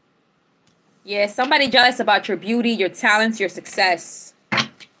 Yeah, somebody jealous about your beauty, your talents, your success.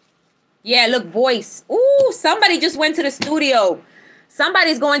 Yeah, look, voice. Ooh, somebody just went to the studio.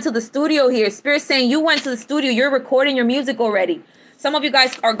 Somebody's going to the studio here. Spirit saying you went to the studio. You're recording your music already. Some of you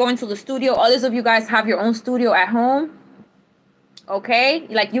guys are going to the studio. Others of you guys have your own studio at home. Okay,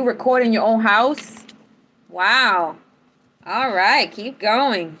 like you record in your own house. Wow. All right, keep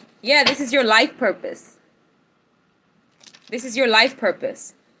going. Yeah, this is your life purpose. This is your life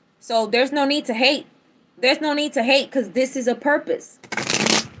purpose. So there's no need to hate. There's no need to hate because this is a purpose.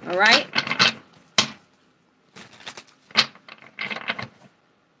 All right?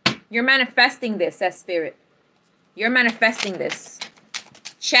 You're manifesting this, says Spirit. You're manifesting this.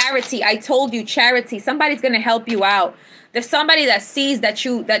 Charity. I told you, charity. Somebody's going to help you out. There's somebody that sees that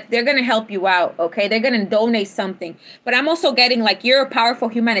they're going to help you out, okay? They're going to donate something. But I'm also getting like you're a powerful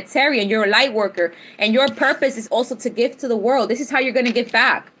humanitarian. You're a light worker. And your purpose is also to give to the world. This is how you're going to give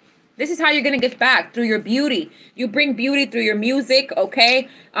back. This is how you're going to give back, through your beauty. You bring beauty through your music, okay?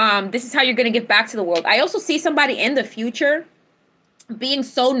 This is how you're going to give back to the world. I also see somebody in the future being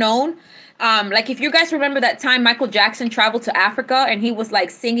so known. Like if you guys remember that time Michael Jackson traveled to Africa and he was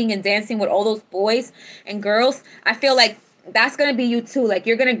like singing and dancing with all those boys and girls. I feel like that's going to be you too. Like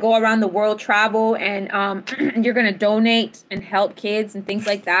you're going to go around the world, travel, and you're going to donate and help kids and things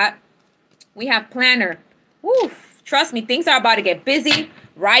like that. We have planner. Woof. Trust me, things are about to get busy.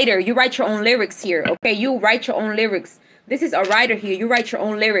 Writer, you write your own lyrics here, okay? You write your own lyrics. This is a writer here. You write your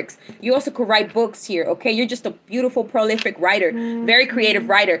own lyrics. You also could write books here, okay? You're just a beautiful, prolific writer. Very creative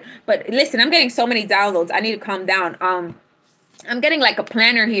writer. But listen, I'm getting so many downloads. I need to calm down. I'm getting like a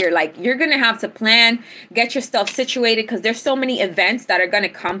planner here. Like you're going to have to plan, get your stuff situated because there's so many events that are going to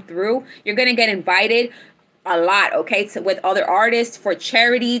come through. You're going to get invited a lot, okay? With other artists for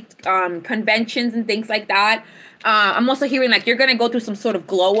charity conventions and things like that. I'm also hearing like you're going to go through some sort of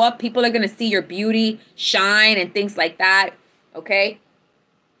glow up. People are going to see your beauty shine and things like that. Okay.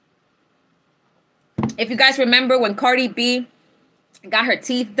 If you guys remember when Cardi B got her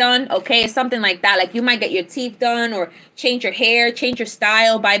teeth done, okay, something like that. Like you might get your teeth done or change your hair, change your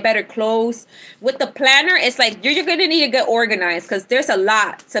style, buy better clothes. With the planner, it's like you're going to need to get organized because there's a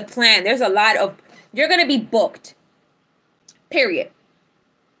lot to plan. There's a lot of, you're going to be booked. Period.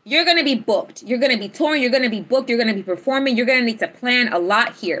 You're going to be booked. You're going to be touring. You're going to be booked. You're going to be performing. You're going to need to plan a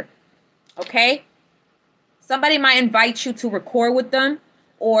lot here. Okay? Somebody might invite you to record with them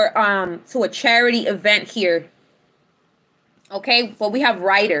or to a charity event here. Okay? But we have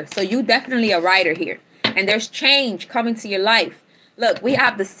writer. So you definitely a writer here. And there's change coming to your life. Look, we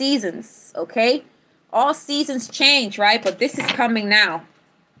have the seasons. Okay? All seasons change, right? But this is coming now.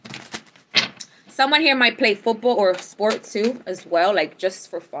 Someone here might play football or sport too as well, like just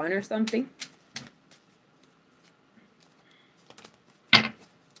for fun or something.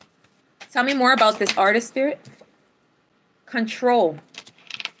 Tell me more about this artist spirit. Control.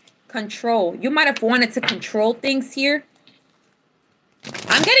 Control. You might have wanted to control things here.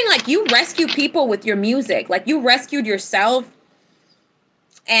 I'm getting like you rescue people with your music. Like you rescued yourself.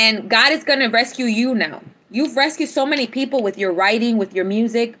 And God is going to rescue you now. You've rescued so many people with your writing, with your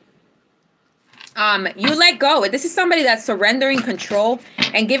music. You let go. This is somebody that's surrendering control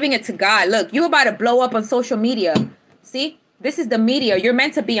and giving it to God. Look, you about to blow up on social media. See, this is the media. You're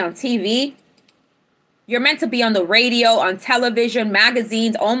meant to be on TV. You're meant to be on the radio, on television,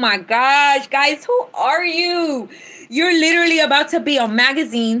 magazines. Oh my gosh, guys, who are you? You're literally about to be on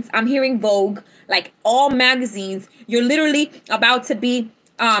magazines. I'm hearing Vogue, like all magazines. You're literally about to be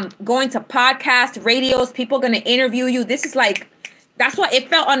going to podcasts, radios. People are going to interview you. This is like, that's what it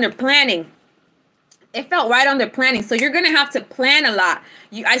felt under planning. It felt right on their planning. So you're going to have to plan a lot.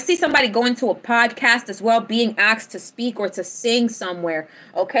 I see somebody going to a podcast as well, being asked to speak or to sing somewhere.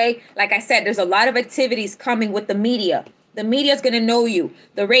 Okay. Like I said, there's a lot of activities coming with the media. The media is going to know you.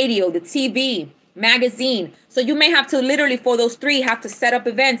 The radio, the TV, magazine. So you may have to literally for those three have to set up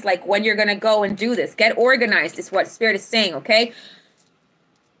events like when you're going to go and do this. Get organized is what Spirit is saying. Okay.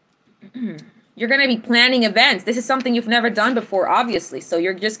 You're going to be planning events. This is something you've never done before, obviously. So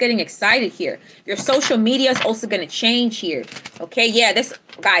you're just getting excited here. Your social media is also going to change here. Okay, yeah, this,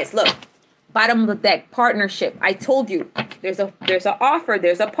 guys, look. Bottom of the deck, partnership. I told you, there's an offer.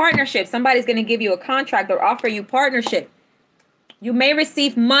 There's a partnership. Somebody's going to give you a contract or offer you partnership. You may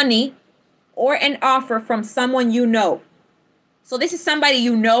receive money or an offer from someone you know. So this is somebody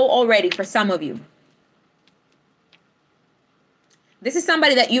you know already for some of you. This is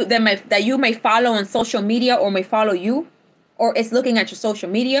somebody that you may follow on social media or may follow you or is looking at your social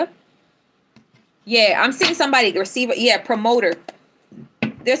media. Yeah, I'm seeing somebody receive, yeah, promoter.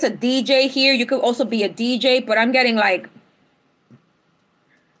 There's a DJ here. You could also be a DJ, but I'm getting like,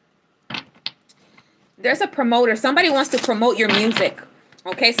 there's a promoter. Somebody wants to promote your music.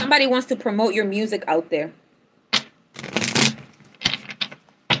 Okay, somebody wants to promote your music out there.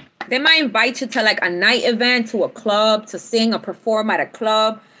 They might invite you to like a night event, to a club, to sing or perform at a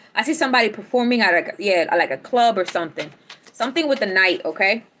club. I see somebody performing at like a club or something. Something with the night,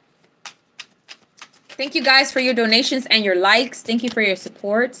 okay? Thank you guys for your donations and your likes. Thank you for your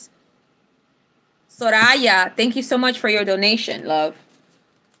support. Soraya, thank you so much for your donation, love.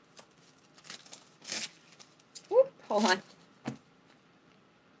 Whoop, hold on.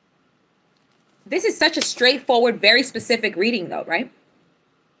 This is such a straightforward, very specific reading though, right?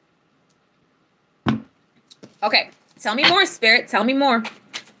 Okay, tell me more, Spirit. Tell me more.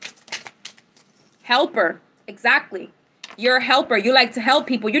 Helper. Exactly. You're a helper. You like to help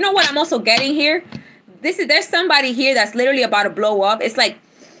people. You know what I'm also getting here? There's somebody here that's literally about to blow up. It's like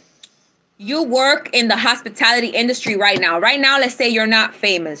you work in the hospitality industry right now. Right now, let's say you're not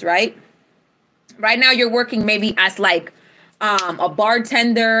famous, right? Right now you're working maybe as like a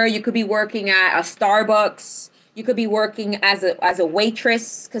bartender. You could be working at a Starbucks. You could be working as a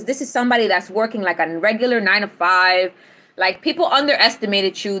waitress, because this is somebody that's working like a regular 9 to 5. Like, people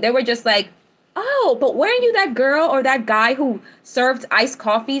underestimated you. They were just like, oh, but weren't you that girl or that guy who served iced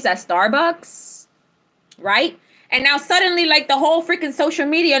coffees at Starbucks? Right? And now suddenly, like, the whole freaking social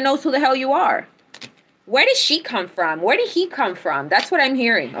media knows who the hell you are. Where did she come from? Where did he come from? That's what I'm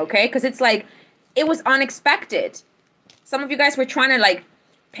hearing, okay? Because it's like, it was unexpected. Some of you guys were trying to, like,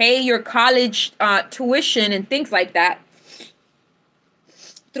 pay your college tuition and things like that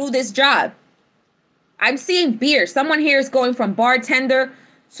through this job. I'm seeing beer. Someone here is going from bartender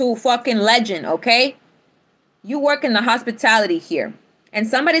to fucking legend, okay? You work in the hospitality here. And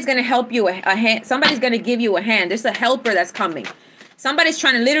somebody's going to help you a hand. Somebody's going to give you a hand. There's a helper that's coming. Somebody's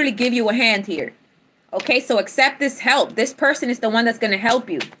trying to literally give you a hand here. Okay, so accept this help. This person is the one that's going to help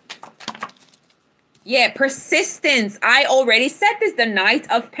you. Yeah, persistence. I already said this. The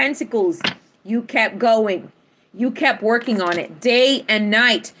Knight of Pentacles. You kept going. You kept working on it. Day and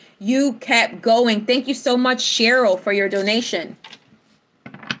night. You kept going. Thank you so much, Cheryl, for your donation.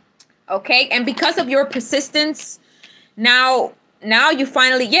 Okay, and because of your persistence, now you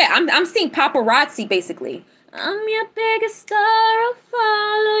finally, yeah, I'm seeing paparazzi, basically. I'm your biggest star. I'll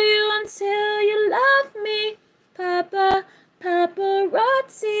follow you until you love me.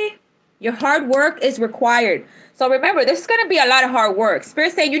 Paparazzi. Your hard work is required. So remember, there's going to be a lot of hard work.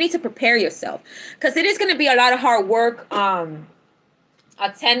 Spirit saying you need to prepare yourself, because it is going to be a lot of hard work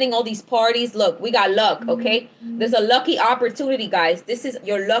attending all these parties. Look, we got luck, okay? There's a lucky opportunity, guys. This is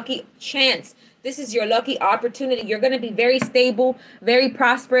your lucky chance. This is your lucky opportunity. You're going to be very stable, very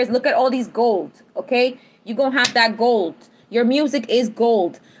prosperous. Look at all these gold, okay? You're going to have that gold. Your music is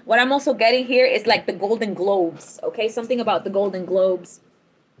gold. What I'm also getting here is like the Golden Globes, okay? Something about the Golden Globes.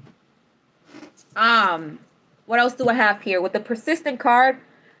 What else do I have here? With the persistent card,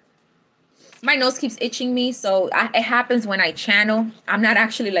 my nose keeps itching me, so it happens when I channel. I'm not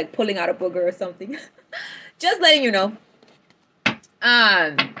actually like pulling out a booger or something. Just letting you know.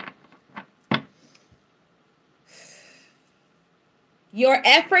 Your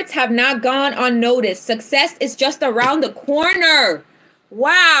efforts have not gone unnoticed. Success is just around the corner.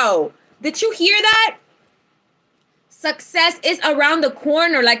 Wow. Did you hear that? Success is around the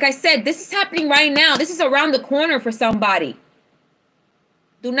corner. Like I said, this is happening right now. This is around the corner for somebody.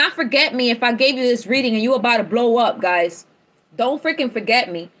 Do not forget me if I gave you this reading and you about to blow up, guys. Don't freaking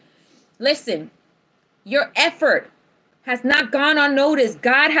forget me. Listen, your effort has not gone unnoticed.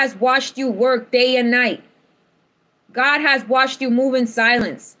 God has watched you work day and night. God has watched you move in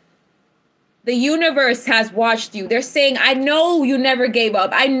silence. The universe has watched you. They're saying, I know you never gave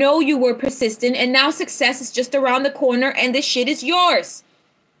up. I know you were persistent, and now success is just around the corner and this shit is yours.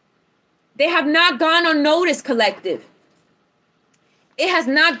 They have not gone unnoticed, collective. It has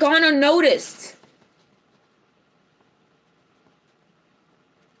not gone unnoticed.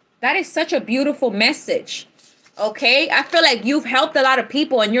 That is such a beautiful message. Okay? I feel like you've helped a lot of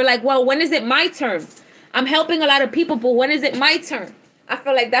people and you're like, well, when is it my turn? I'm helping a lot of people, but when is it my turn? I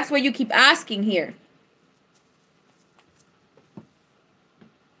feel like that's what you keep asking here.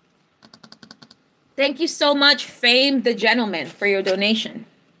 Thank you so much, Fame the Gentleman, for your donation.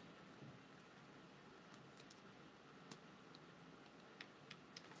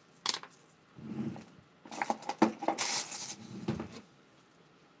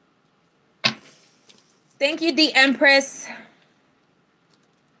 Thank you, the Empress.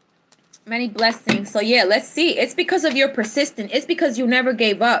 Many blessings. So yeah, let's see. It's because of your persistence. It's because you never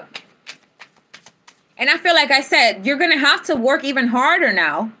gave up. And I feel like I said, you're going to have to work even harder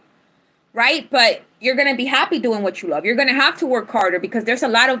now, right? But you're going to be happy doing what you love. You're going to have to work harder because there's a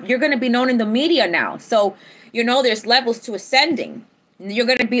lot of, you're going to be known in the media now. So, you know, there's levels to ascending. You're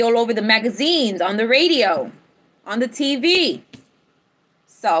going to be all over the magazines, on the radio, on the TV.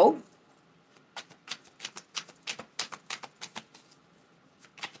 So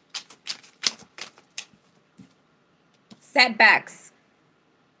setbacks.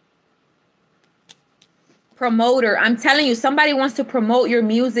 Promoter. I'm telling you, somebody wants to promote your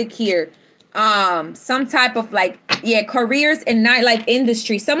music here. Some type of like, yeah, careers in nightlife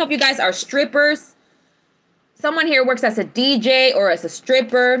industry. Some of you guys are strippers. Someone here works as a DJ or as a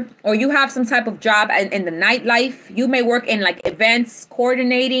stripper, or you have some type of job in the nightlife. You may work in like events,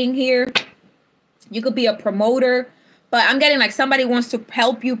 coordinating here. You could be a promoter, but I'm getting like somebody wants to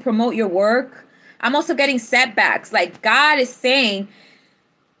help you promote your work. I'm also getting setbacks. Like God is saying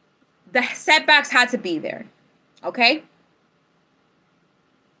the setbacks had to be there. Okay?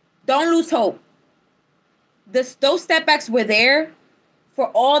 Don't lose hope. Those setbacks were there for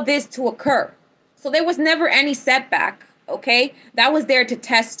all this to occur. So there was never any setback. Okay? That was there to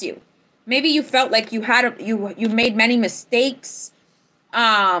test you. Maybe you felt like you had you made many mistakes.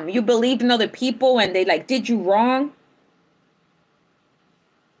 You believed in other people and they like did you wrong.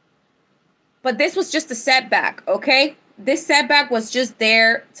 But this was just a setback, okay? This setback was just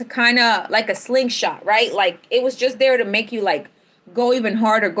there to kind of like a slingshot, right? Like it was just there to make you like go even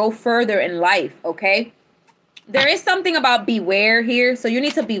harder, go further in life, okay? There is something about beware here. So you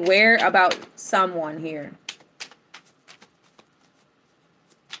need to beware about someone here.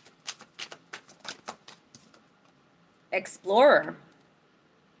 Explorer.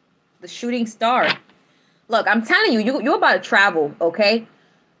 The shooting star. Look, I'm telling you, you're about to travel, okay?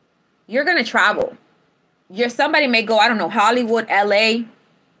 You're going to travel. Somebody may go, I don't know, Hollywood, LA.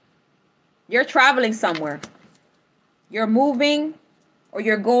 You're traveling somewhere. You're moving or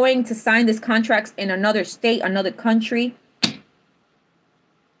you're going to sign this contract in another state, another country.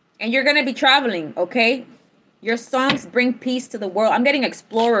 And you're going to be traveling, okay? Your songs bring peace to the world. I'm getting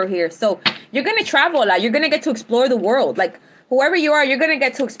explorer here. So you're going to travel a lot. You're going to get to explore the world. Like whoever you are, you're going to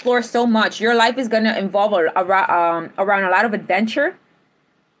get to explore so much. Your life is going to involve around a lot of adventure.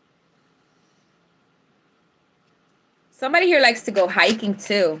 Somebody here likes to go hiking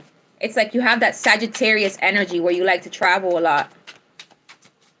too. It's like you have that Sagittarius energy where you like to travel a lot.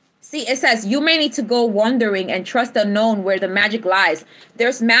 See, it says you may need to go wandering and trust the unknown where the magic lies.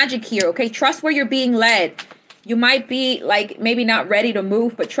 There's magic here, okay? Trust where you're being led. You might be like maybe not ready to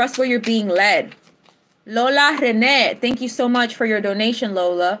move, but trust where you're being led. Lola Renee, thank you so much for your donation,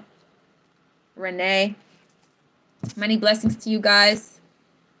 Lola. Renee, many blessings to you guys.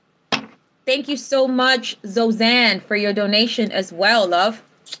 Thank you so much, Zozanne, for your donation as well, love.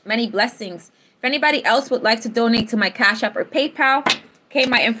 Many blessings. If anybody else would like to donate to my Cash App or PayPal, okay,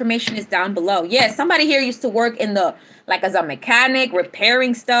 my information is down below. Yeah, somebody here used to work in the, like as a mechanic,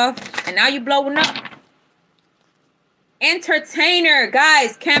 repairing stuff, and now you blowing up. Entertainer,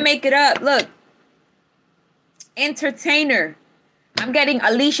 guys, can't make it up. Look, entertainer. I'm getting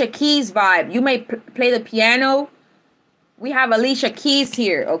Alicia Keys vibe. You may play the piano. We have Alicia Keys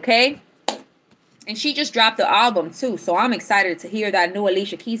here, okay? And she just dropped the album too. So I'm excited to hear that new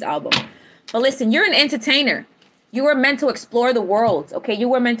Alicia Keys album. But listen, you're an entertainer. You were meant to explore the world. Okay, you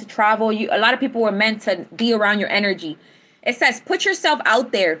were meant to travel. A lot of people were meant to be around your energy. It says put yourself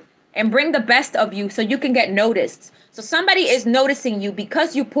out there and bring the best of you so you can get noticed. So somebody is noticing you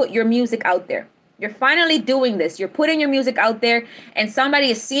because you put your music out there. You're finally doing this. You're putting your music out there and somebody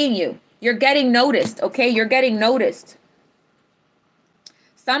is seeing you. You're getting noticed. Okay, you're getting noticed.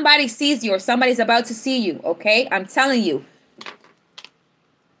 Somebody sees you or somebody's about to see you, okay? I'm telling you.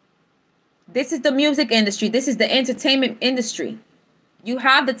 This is the music industry. This is the entertainment industry. You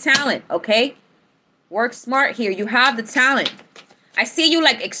have the talent, okay? Work smart here. You have the talent. I see you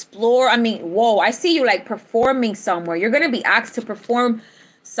like explore. I mean, whoa. I see you like performing somewhere. You're going to be asked to perform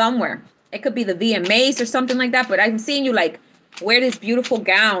somewhere. It could be the VMAs or something like that. But I'm seeing you like wear this beautiful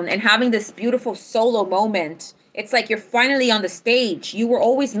gown and having this beautiful solo moment. It's like you're finally on the stage. You were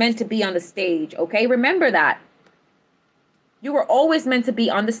always meant to be on the stage, okay? Remember that. You were always meant to be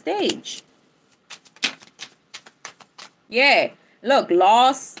on the stage. Yeah. Look, you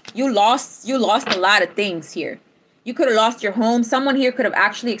lost a lot of things here. You could have lost your home. Someone here could have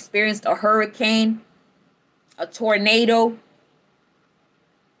actually experienced a hurricane, a tornado.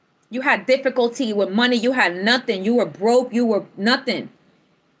 You had difficulty with money. You had nothing. You were broke. You were nothing.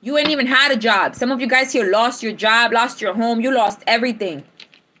 You ain't even had a job. Some of you guys here lost your job, lost your home. You lost everything.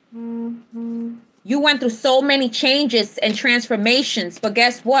 You went through so many changes and transformations. But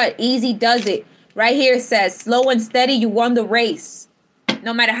guess what? Easy does it. Right here it says, slow and steady, you won the race.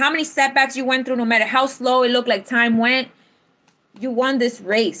 No matter how many setbacks you went through, no matter how slow it looked like time went, you won this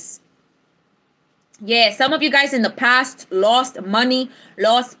race. Yeah, some of you guys in the past lost money,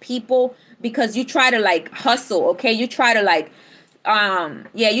 lost people because you try to like hustle, okay? You try to like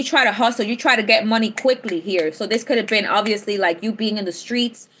you try to hustle, you try to get money quickly here. So this could have been obviously like you being in the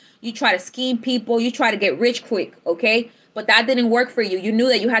streets, you try to scheme people, you try to get rich quick, okay? But that didn't work for you. You knew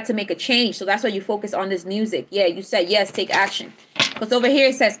that you had to make a change, so that's why you focus on this music. Yeah, you said yes, take action. Because over here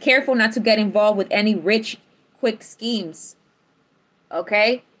it says careful not to get involved with any rich quick schemes,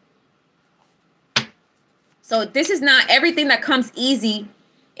 okay? So this is not everything that comes easy.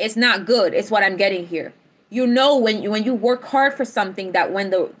 It's not good. It's what I'm getting here. You know when you work hard for something that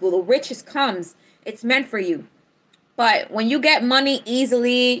when the riches comes, it's meant for you. But when you get money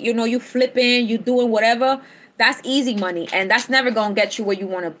easily, you know, you flipping, you doing whatever, that's easy money. And that's never going to get you where you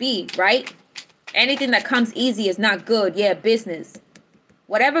want to be, right? Anything that comes easy is not good. Yeah, business.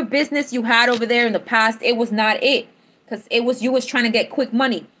 Whatever business you had over there in the past, it was not it. Because you was trying to get quick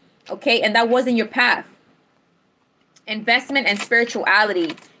money. Okay, and that wasn't your path. Investment and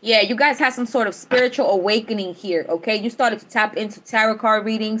spirituality. Yeah, you guys had some sort of spiritual awakening here. Okay, you started to tap into tarot card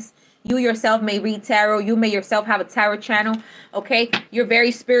readings. You yourself may read tarot. You may yourself have a tarot channel. Okay, you're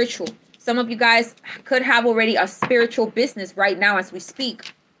very spiritual. Some of you guys could have already a spiritual business right now as we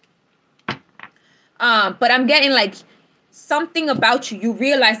speak. But I'm getting like something about you. You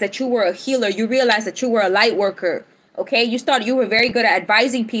realize that you were a healer. You realize that you were a light worker. Okay, you were very good at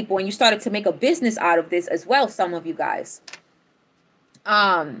advising people, and you started to make a business out of this as well. Some of you guys.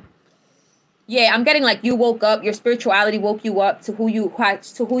 Yeah, I'm getting like you woke up. Your spirituality woke you up to who you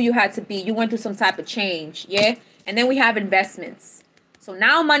had to be. You went through some type of change. Yeah, and then we have investments. So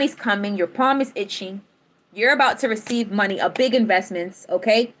now money's coming. Your palm is itching. You're about to receive money, a big investments.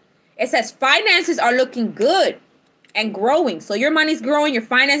 Okay, it says finances are looking good and growing. So your money's growing. Your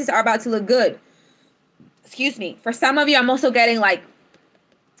finances are about to look good. Excuse me. For some of you, I'm also getting like,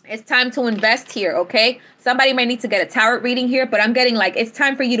 it's time to invest here, okay? Somebody may need to get a tarot reading here, but I'm getting like, it's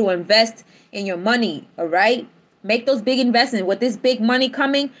time for you to invest in your money, all right? Make those big investments. With this big money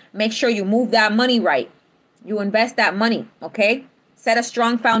coming, make sure you move that money right. You invest that money, okay? Set a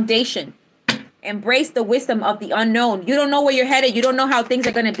strong foundation. Embrace the wisdom of the unknown. You don't know where you're headed. You don't know how things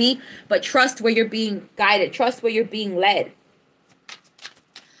are going to be, but trust where you're being guided. Trust where you're being led.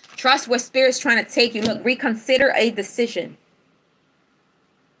 Trust where Spirit's trying to take you. Look, reconsider a decision.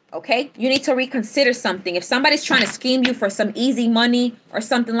 Okay? You need to reconsider something. If somebody's trying to scheme you for some easy money or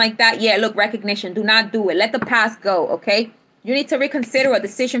something like that, yeah, look, recognition. Do not do it. Let the past go, okay? You need to reconsider a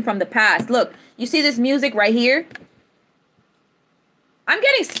decision from the past. Look, you see this music right here? I'm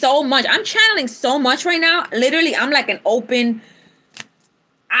getting so much. I'm channeling so much right now. Literally, I'm like an open,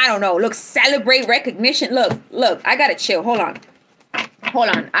 I don't know. Look, celebrate recognition. Look, I got to chill. Hold on.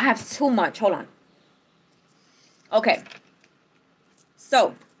 I have too much. Hold on. Okay.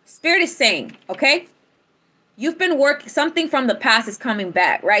 So, Spirit is saying, okay, you've been working, something from the past is coming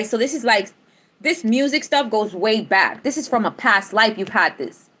back, right? So this is like, this music stuff goes way back. This is from a past life. You've had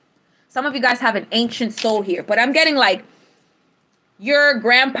this. Some of you guys have an ancient soul here, but I'm getting like your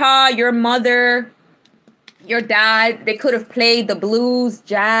grandpa, your mother, your dad, they could have played the blues,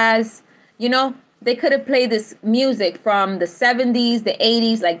 jazz, you know, they could have played this music from the 70s, the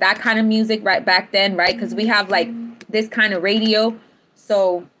 80s, like that kind of music right back then, right? Because we have like this kind of radio.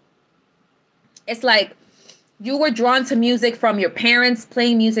 So it's like you were drawn to music from your parents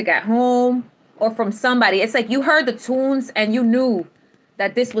playing music at home or from somebody. It's like you heard the tunes and you knew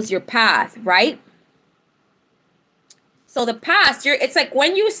that this was your path, right? So the past, it's like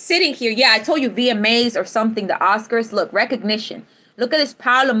when you're sitting here, yeah, I told you VMAs or something, the Oscars, look, recognition. Look at this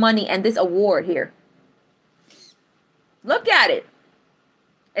pile of money and this award here. Look at it.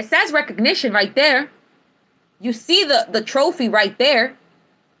 It says recognition right there. You see the trophy right there.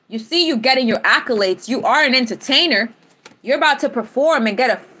 You see you getting your accolades. You are an entertainer. You're about to perform and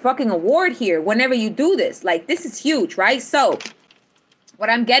get a fucking award here whenever you do this. Like, this is huge, right? So what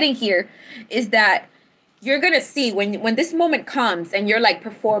I'm getting here is that you're going to see when this moment comes and you're like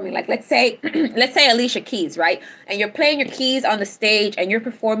performing, like let's say Alicia Keys, right? And you're playing your keys on the stage and you're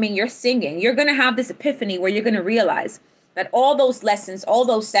performing, you're singing. You're going to have this epiphany where you're going to realize that all those lessons, all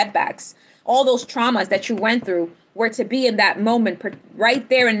those setbacks, all those traumas that you went through were to be in that moment right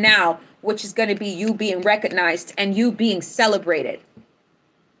there and now, which is going to be you being recognized and you being celebrated.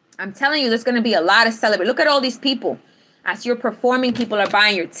 I'm telling you, there's going to be a lot of celebrate. Look at all these people. As you're performing, people are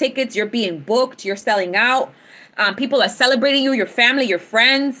buying your tickets. You're being booked. You're selling out. People are celebrating you, your family, your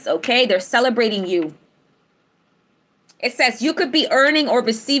friends. Okay, they're celebrating you. It says you could be earning or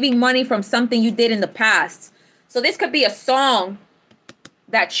receiving money from something you did in the past. So this could be a song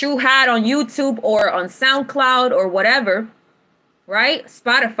that you had on YouTube or on SoundCloud or whatever, right?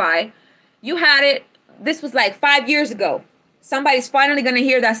 Spotify. You had it. This was like 5 years ago. Somebody's finally going to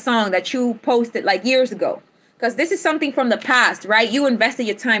hear that song that you posted like years ago. Because this is something from the past, right? You invested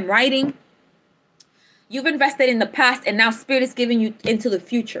your time writing. You've invested in the past, and now Spirit is giving you into the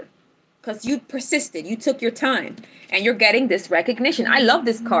future. Because you persisted. You took your time. And you're getting this recognition. I love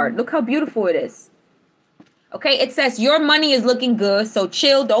this card. Look how beautiful it is. Okay, it says your money is looking good. So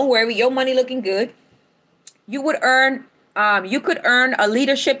chill, don't worry. Your money looking good. You could earn a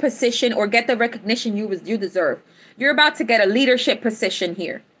leadership position or get the recognition you deserve. You're about to get a leadership position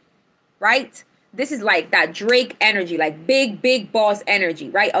here, right? This is like that Drake energy, like big boss energy,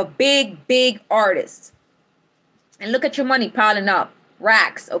 right? A big artist. And look at your money piling up.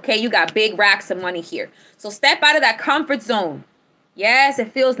 Racks, okay? You got big racks of money here. So step out of that comfort zone. Yes,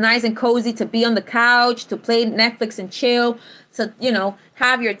 it feels nice and cozy to be on the couch, to play Netflix and chill, to, you know,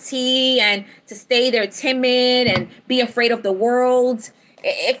 have your tea and to stay there timid and be afraid of the world.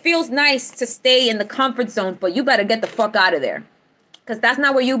 It feels nice to stay in the comfort zone, but you better get the fuck out of there. Because that's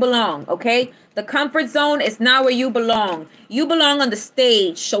not where you belong, okay? The comfort zone is not where you belong. You belong on the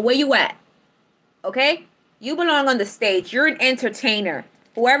stage, so where you at? Okay? You belong on the stage. You're an entertainer.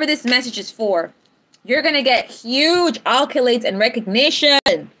 Whoever this message is for, you're going to get huge accolades and recognition.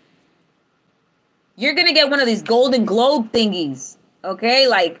 You're going to get one of these Golden Globe thingies. Okay?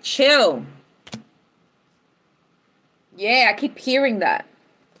 Like, chill. Yeah, I keep hearing that.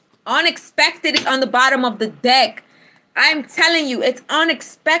 Unexpected is on the bottom of the deck. I'm telling you, it's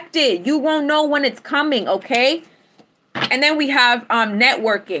unexpected. You won't know when it's coming, okay? And then we have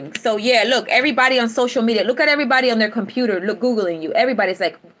networking. So yeah, look, everybody on social media, look at everybody on their computer, look, Googling you. Everybody's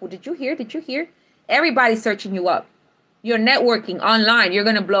like, well, did you hear? Did you hear? Everybody's searching you up. You're networking online. You're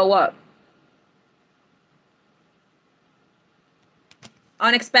going to blow up.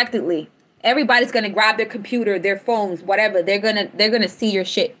 Unexpectedly. Everybody's going to grab their computer, their phones, whatever. They're going to see your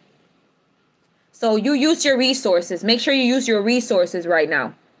shit. So you use your resources. Make sure you use your resources right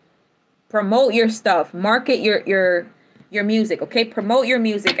now. Promote your stuff. Market your music, okay? Promote your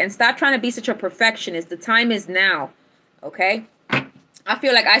music and stop trying to be such a perfectionist. The time is now, okay? I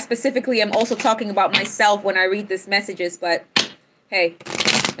feel like I specifically am also talking about myself when I read these messages, but hey.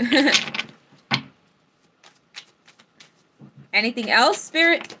 Anything else,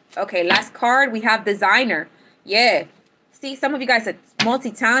 Spirit? Okay, last card. We have designer. Yeah. See, some of you guys are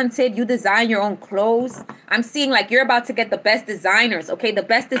multi-talented. You design your own clothes. I'm seeing like you're about to get the best designers, okay? The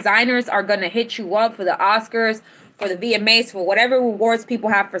best designers are going to hit you up for the Oscars, for the VMAs, for whatever rewards people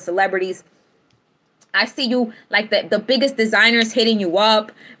have for celebrities. I see you like the biggest designers hitting you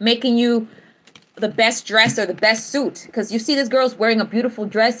up, making you the best dress or the best suit. Because you see this girl's wearing a beautiful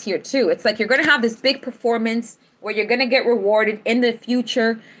dress here too. It's like you're going to have this big performance where you're going to get rewarded in the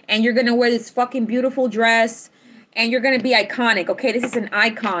future. And you're going to wear this fucking beautiful dress. And you're going to be iconic, okay? This is an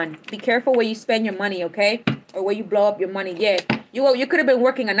icon. Be careful where you spend your money, okay? Or where you blow up your money. Yeah, you could have been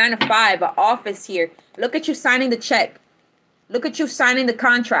working a 9-to-5, an office here. Look at you signing the check. Look at you signing the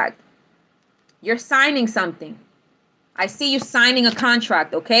contract. You're signing something. I see you signing a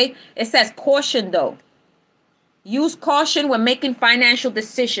contract, okay? It says caution, though. Use caution when making financial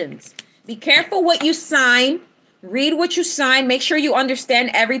decisions. Be careful what you sign. Read what you sign. Make sure you understand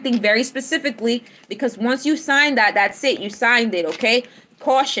everything very specifically, because once you sign that, that's it. You signed it, okay?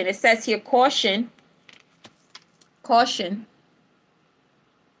 Caution. It says here, caution. Caution.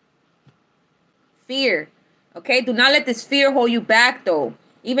 Fear. Okay? Do not let this fear hold you back, though.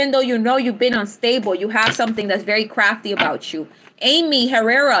 Even though you know you've been unstable, you have something that's very crafty about you. Amy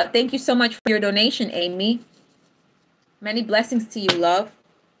Herrera, thank you so much for your donation, Amy. Many blessings to you, love.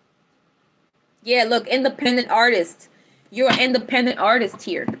 Yeah, look, independent artist. You're an independent artist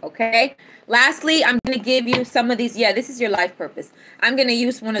here, okay? Lastly, I'm going to give you some of these. Yeah, this is your life purpose. I'm going to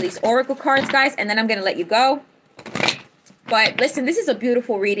use one of these oracle cards, guys, and then I'm going to let you go. But listen, this is a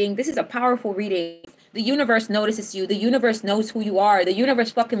beautiful reading. This is a powerful reading. The universe notices you. The universe knows who you are. The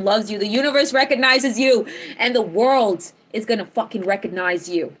universe fucking loves you. The universe recognizes you. And the world is going to fucking recognize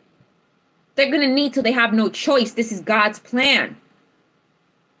you. They're going to need to. They have no choice. This is God's plan.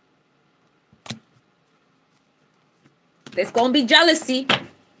 There's going to be jealousy.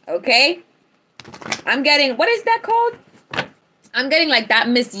 Okay? I'm getting, what is that called? I'm getting like that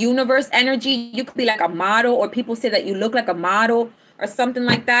Miss Universe energy. You could be like a model, or people say that you look like a model or something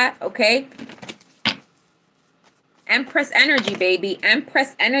like that. Okay? Empress energy, baby.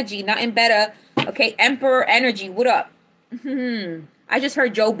 Empress energy. Nothing better. Okay? Emperor energy. What up? I just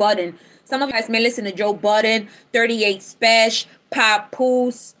heard Joe Budden. Some of you guys may listen to Joe Budden, 38 Special, Pop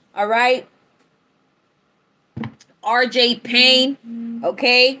Poos. All right? RJ Payne.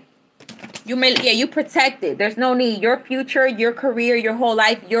 Okay? You may, yeah, you protected. There's no need. Your future, your career, your whole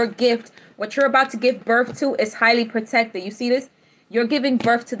life, your gift, what you're about to give birth to is highly protected. You see this? You're giving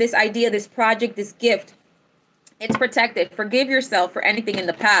birth to this idea, this project, this gift. It's protected. Forgive yourself for anything in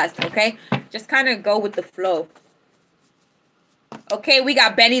the past, okay? Just kind of go with the flow. Okay, we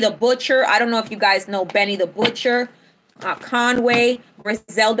got Benny the Butcher. I don't know if you guys know Benny the Butcher. Conway,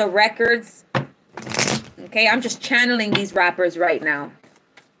 Griselda Records. Okay, I'm just channeling these rappers right now.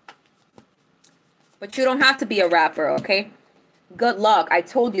 But you don't have to be a rapper, okay? Good luck. I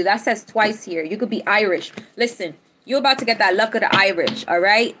told you. That says twice here. You could be Irish. Listen, you're about to get that luck of the Irish, all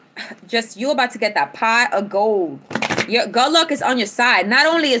right? Just, you're about to get that pot of gold. Your good luck is on your side. Not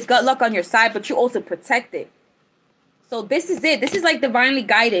only is good luck on your side, but you also protect it. So this is it. This is like divinely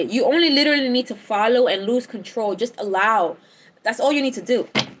guided. You only literally need to follow and lose control. Just allow. That's all you need to do.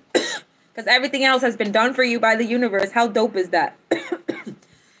 Because everything else has been done for you by the universe. How dope is that?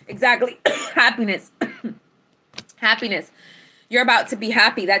 Exactly. Happiness. Happiness. You're about to be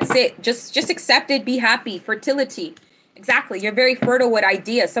happy. That's it. Just accept it. Be happy. Fertility. Exactly. You're very fertile with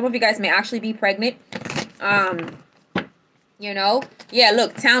ideas. Some of you guys may actually be pregnant. You know? Yeah,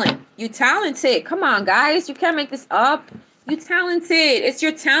 look, talent. You talented. Come on, guys. You can't make this up. You talented. It's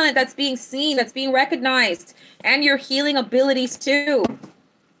your talent that's being seen, that's being recognized. And your healing abilities too.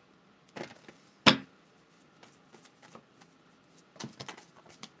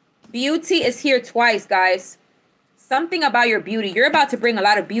 Beauty is here twice, guys. Something about your beauty. You're about to bring a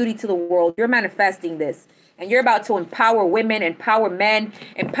lot of beauty to the world. You're manifesting this. And you're about to empower women, empower men,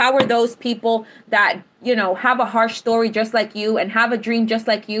 empower those people that, you know, have a harsh story just like you and have a dream just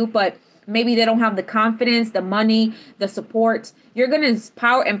like you, but maybe they don't have the confidence, the money, the support. You're going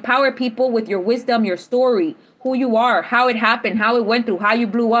to empower people with your wisdom, your story, who you are, how it happened, how it went through, how you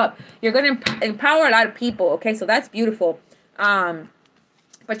blew up. You're going to empower a lot of people. Okay, so that's beautiful.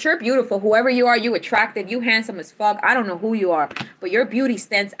 But you're beautiful. Whoever you are, you attractive, you handsome as fuck. I don't know who you are, but your beauty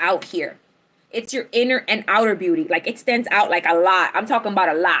stands out here. It's your inner and outer beauty. Like, it stands out like a lot. I'm talking about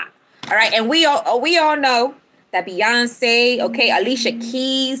a lot. All right. And we all know that Beyonce, okay, Alicia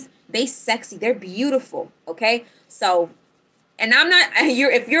Keys, they sexy. They're beautiful. Okay. So, and I'm not,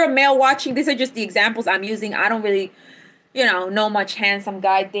 if you're a male watching, these are just the examples I'm using. I don't really, you know much handsome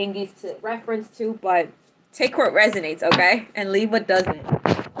guy thingies to reference to, but take what resonates. Okay. And leave what doesn't.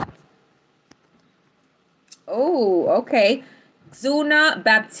 Oh, okay. Zuna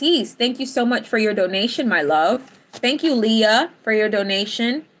Baptiste, thank you so much for your donation, my love. Thank you, Leah, for your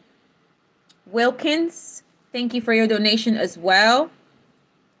donation. Wilkins, thank you for your donation as well.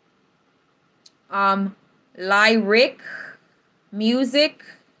 Lyric Music,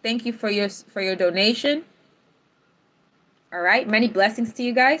 thank you for your donation. All right, many blessings to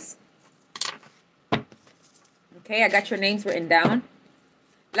you guys. Okay, I got your names written down.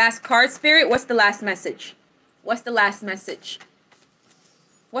 Last card, Spirit, what's the last message? What's the last message?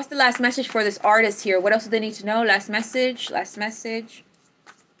 What's the last message for this artist here? What else do they need to know? Last message. Last message.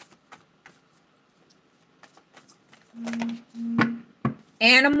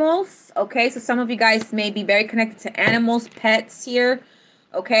 Animals. Okay, so some of you guys may be very connected to animals, pets here.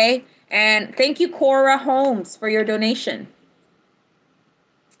 Okay, and thank you, Cora Holmes, for your donation.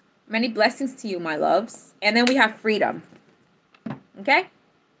 Many blessings to you, my loves. And then we have freedom. Okay.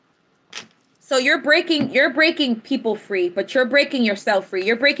 So you're breaking people free, but you're breaking yourself free.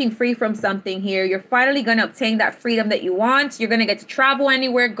 You're breaking free from something here. You're finally going to obtain that freedom that you want. You're going to get to travel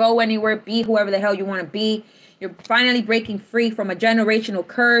anywhere, go anywhere, be whoever the hell you want to be. You're finally breaking free from a generational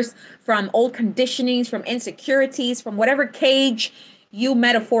curse, from old conditionings, from insecurities, from whatever cage you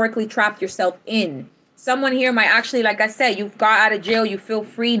metaphorically trapped yourself in. Someone here might actually, like I said, you've got out of jail. You feel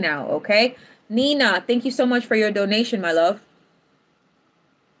free now, okay? Nina, thank you so much for your donation, my love.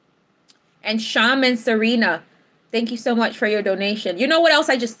 And Shaman Serena, thank you so much for your donation. You know what else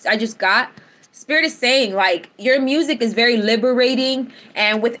I just got? Spirit is saying, like, your music is very liberating.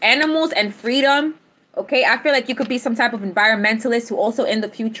 And with animals and freedom, okay, I feel like you could be some type of environmentalist who also in the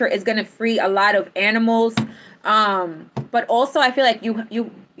future is going to free a lot of animals. But also I feel like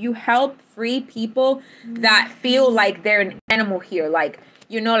you help free people that feel like they're an animal here. Like,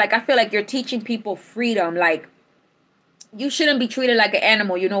 you know, like I feel like you're teaching people freedom. Like, you shouldn't be treated like an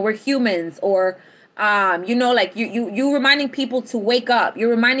animal. You know, we're humans. Or, you know, like you reminding people to wake up. You're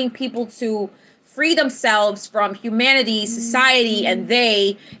reminding people to free themselves from humanity, society,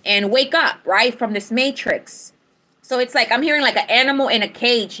 and wake up, right, from this matrix. So it's like I'm hearing like an animal in a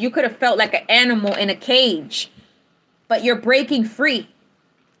cage. You could have felt like an animal in a cage, but you're breaking free.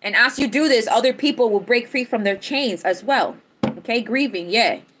 And as you do this, other people will break free from their chains as well. Okay, grieving,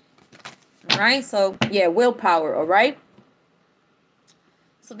 yeah. All right, so yeah, willpower, all right?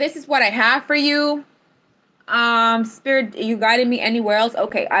 So this is what I have for you. Spirit, you guided me anywhere else?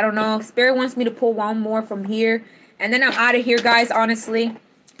 Okay, I don't know. Spirit wants me to pull one more from here. And then I'm out of here, guys, honestly.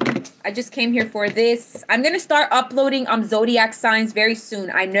 I just came here for this. I'm going to start uploading zodiac signs very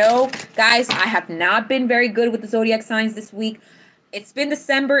soon. I know, guys, I have not been very good with the zodiac signs this week. It's been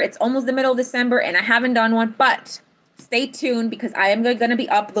December. It's almost the middle of December, and I haven't done one. But stay tuned because I am going to be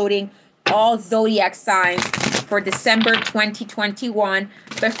uploading all zodiac signs for December 2021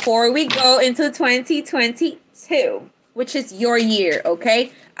 before we go into 2022. which is your year,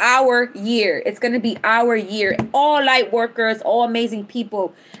 okay? Our year. It's going to be our year. All light workers, all amazing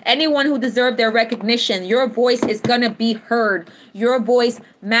people, anyone who deserves their recognition, your voice is going to be heard. Your voice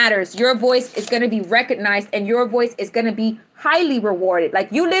matters. Your voice is going to be recognized, and your voice is going to be highly rewarded.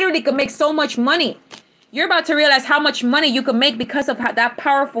 Like, you literally could make so much money. You're about to realize how much money you can make because of that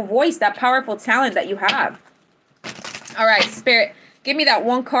powerful voice, that powerful talent that you have. All right, Spirit, give me that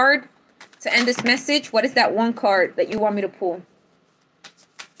one card to end this message. What is that one card that you want me to pull?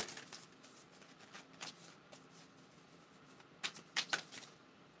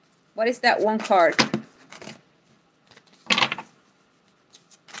 What is that one card?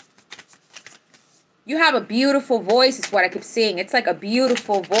 You have a beautiful voice is what I keep seeing. It's like a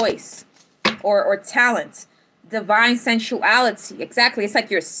beautiful voice or talent. Divine sensuality. Exactly. It's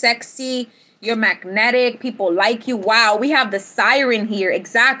like you're sexy. You're magnetic. People like you. Wow. We have the siren here.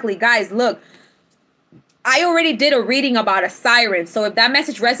 Exactly. Guys, look. I already did a reading about a siren. So if that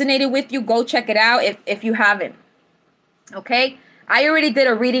message resonated with you, go check it out if you haven't. Okay? I already did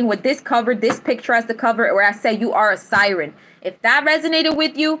a reading with this cover, this picture as the cover, where I say you are a siren. If that resonated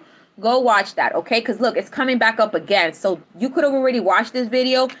with you, go watch that, okay? Because look, it's coming back up again. So you could have already watched this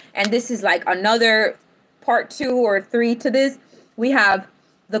video, and this is like another part 2 or 3 to this. We have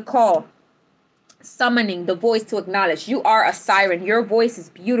the call, summoning, the voice to acknowledge. You are a siren. Your voice is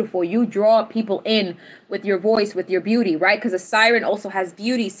beautiful. You draw people in with your voice, with your beauty, right? Because a siren also has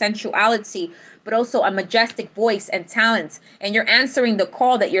beauty, sensuality, but also a majestic voice and talent. And you're answering the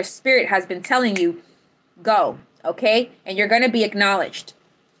call that your spirit has been telling you, go, okay? And you're going to be acknowledged.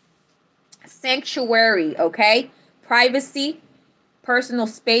 Sanctuary, okay? Privacy, personal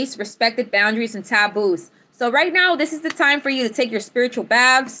space, respected boundaries, and taboos. So right now, this is the time for you to take your spiritual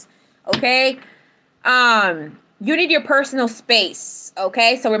baths, okay? You need your personal space,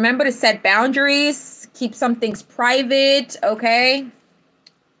 okay? So remember to set boundaries, keep some things private, okay?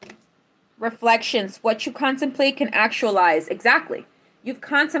 Reflections, what you contemplate can actualize. Exactly. You've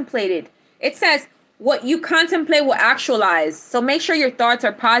contemplated. It says, what you contemplate will actualize. So make sure your thoughts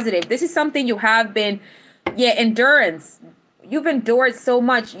are positive. This is something you have been, endurance. You've endured so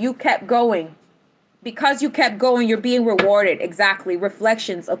much. You kept going. Because you kept going, you're being rewarded. Exactly.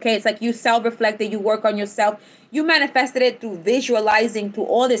 Reflections. Okay. It's like you self-reflected. You work on yourself. You manifested it through visualizing, through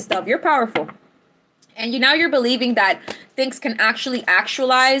all this stuff. You're powerful. And now you're believing that things can actually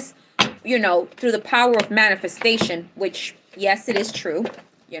actualize, through the power of manifestation, which, yes, it is true,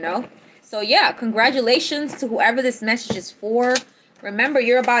 So, yeah, congratulations to whoever this message is for. Remember,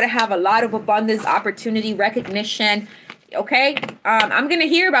 you're about to have a lot of abundance, opportunity, recognition, okay? I'm going to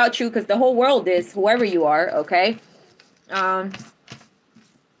hear about you because the whole world is, whoever you are, okay? But,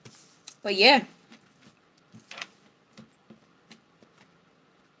 yeah.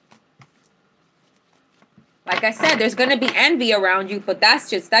 Like I said, there's going to be envy around you, but that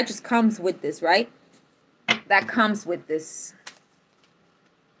just comes with this, right? That comes with this.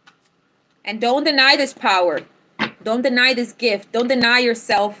 And don't deny this power. Don't deny this gift. Don't deny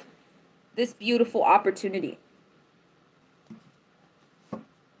yourself this beautiful opportunity.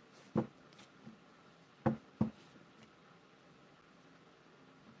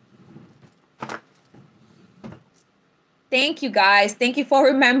 Thank you, guys. Thank you for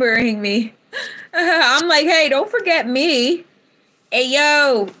remembering me. I'm like, hey, don't forget me.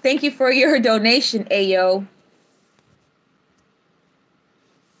 Ayo, thank you for your donation, Ayo.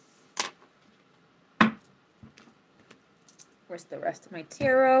 Where's the rest of my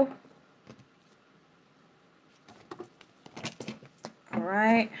tarot? All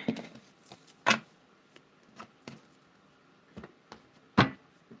right.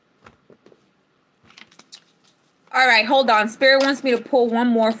 All right, hold on. Spirit wants me to pull one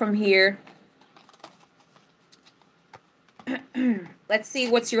more from here. Let's see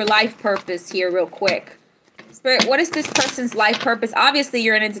what's your life purpose here real quick. Spirit, what is this person's life purpose? Obviously,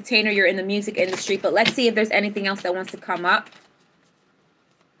 you're an entertainer. You're in the music industry. But let's see if there's anything else that wants to come up.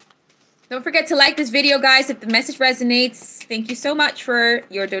 Don't forget to like this video, guys, if the message resonates. Thank you so much for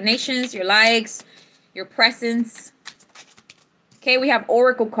your donations, your likes, your presence. Okay, we have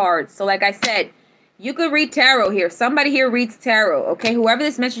oracle cards. So like I said, you could read tarot here. Somebody here reads tarot, okay? Whoever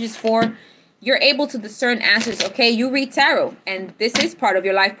this message is for, you're able to discern answers, okay? You read tarot, and this is part of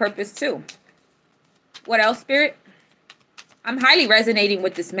your life purpose too. What else, Spirit? I'm highly resonating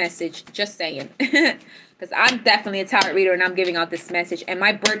with this message, just saying. Because I'm definitely a tarot reader, and I'm giving out this message. And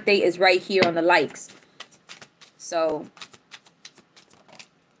my birthday is right here on the likes. So,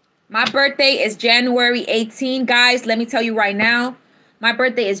 my birthday is January 18, guys. Let me tell you right now. My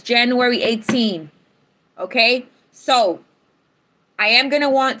birthday is January 18. Okay? So, I am going to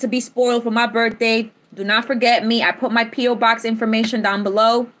want to be spoiled for my birthday. Do not forget me. I put my P.O. box information down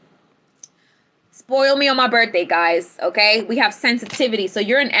below. Spoil me on my birthday, guys. Okay? We have sensitivity. So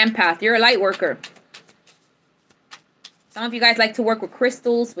you're an empath. You're a light worker. Some of you guys like to work with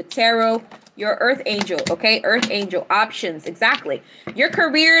crystals, with tarot. You're earth angel. Okay? Earth angel. Options. Exactly. Your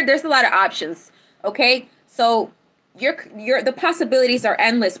career, there's a lot of options. Okay? So the possibilities are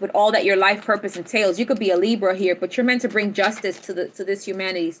endless with all that your life purpose entails. You could be a Libra here, but you're meant to bring justice to this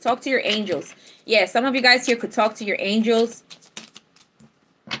humanity. Talk to your angels. Yeah, some of you guys here could talk to your angels.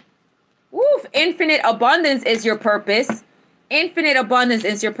 Woof, infinite abundance is your purpose. Infinite abundance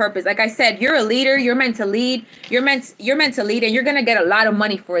is your purpose. Like I said, you're a leader. You're meant to lead. You're meant to lead, and you're gonna get a lot of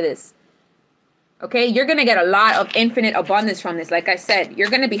money for this. Okay, you're going to get a lot of infinite abundance from this. Like I said, you're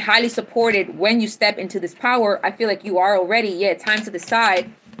going to be highly supported when you step into this power. I feel like you are already. Yeah, time to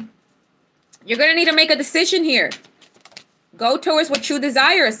decide. You're going to need to make a decision here. Go towards what you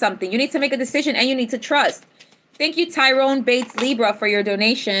desire or something. You need to make a decision and you need to trust. Thank you, Tyrone Bates Libra, for your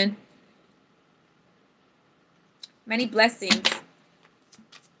donation. Many blessings.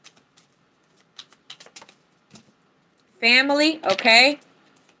 Family, okay?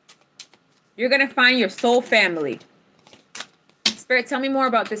 You're going to find your soul family. Spirit, tell me more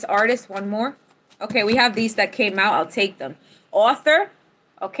about this artist. One more. Okay, we have these that came out. I'll take them. Author.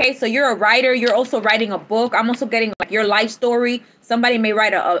 Okay, so you're a writer. You're also writing a book. I'm also getting like your life story. Somebody may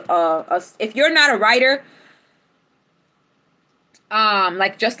write if you're not a writer,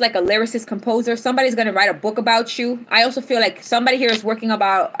 like just like a lyricist composer, somebody's going to write a book about you. I also feel like somebody here is working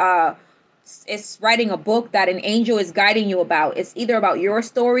about is writing a book that an angel is guiding you about. It's either about your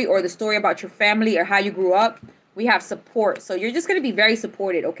story or the story about your family or how you grew up. We have support. So you're just going to be very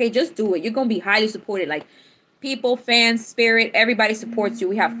supported. Okay, just do it. You're going to be highly supported. Like people, fans, spirit, everybody supports you.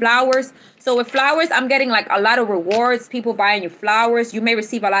 We have flowers. So with flowers, I'm getting like a lot of rewards. People buying you flowers. You may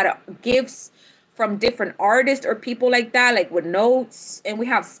receive a lot of gifts from different artists or people like that, like with notes. And we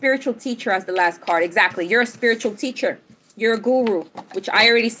have spiritual teacher as the last card. Exactly. You're a spiritual teacher. You're a guru, which I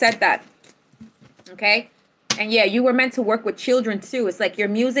already said that. Okay, and yeah, you were meant to work with children too. It's like your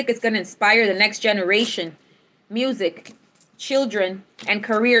music is going to inspire the next generation. Music, children, and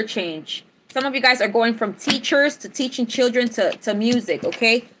career change. Some of you guys are going from teachers to teaching children to music,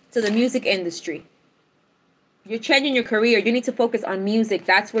 okay, to the music industry. You're changing your career. You need to focus on music.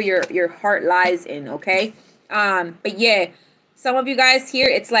 That's where your heart lies in, okay? But yeah, some of you guys here,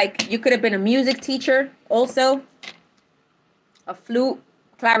 it's like you could have been a music teacher also, a flute,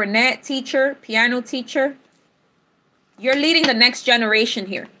 clarinet teacher, piano teacher. You're leading the next generation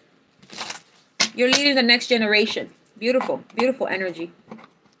here. You're leading the next generation. Beautiful, beautiful energy.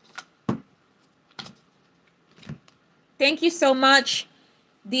 Thank you so much,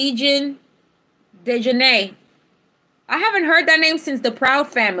 Dejane. I haven't heard that name since the Proud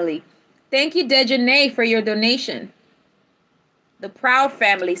family. Thank you, Dejane, for your donation. The Proud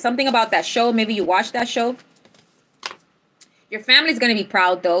family. Something about that show. Maybe you watched that show. Your family's going to be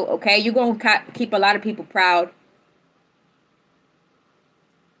proud, though, okay? You're going to keep a lot of people proud.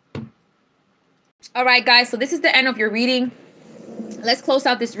 All right, guys. So this is the end of your reading. Let's close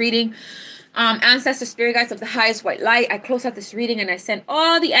out this reading. Ancestor, spirit guides of the highest white light. I close out this reading and I send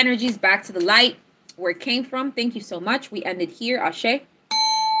all the energies back to the light where it came from. Thank you so much. We ended here. Ashe.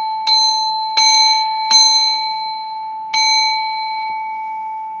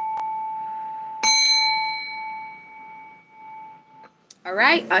 All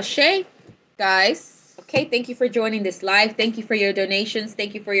right, Ashe, guys. Okay, thank you for joining this live. Thank you for your donations.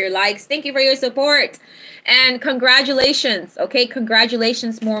 Thank you for your likes. Thank you for your support. And congratulations, okay?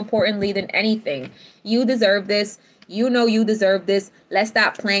 Congratulations more importantly than anything. You deserve this. You know you deserve this. Let's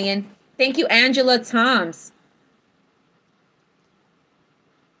stop playing. Thank you, Angela Toms.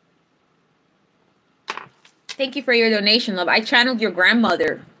 Thank you for your donation, love. I channeled your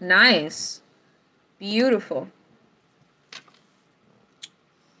grandmother. Nice. Beautiful.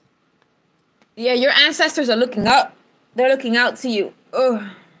 Yeah, your ancestors are looking up. They're looking out to you.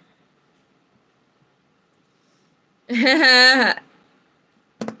 Oh.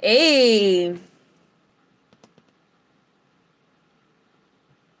 Hey.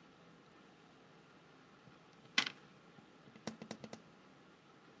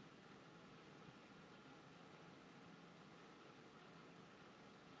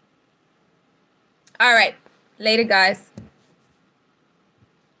 All right. Later, guys.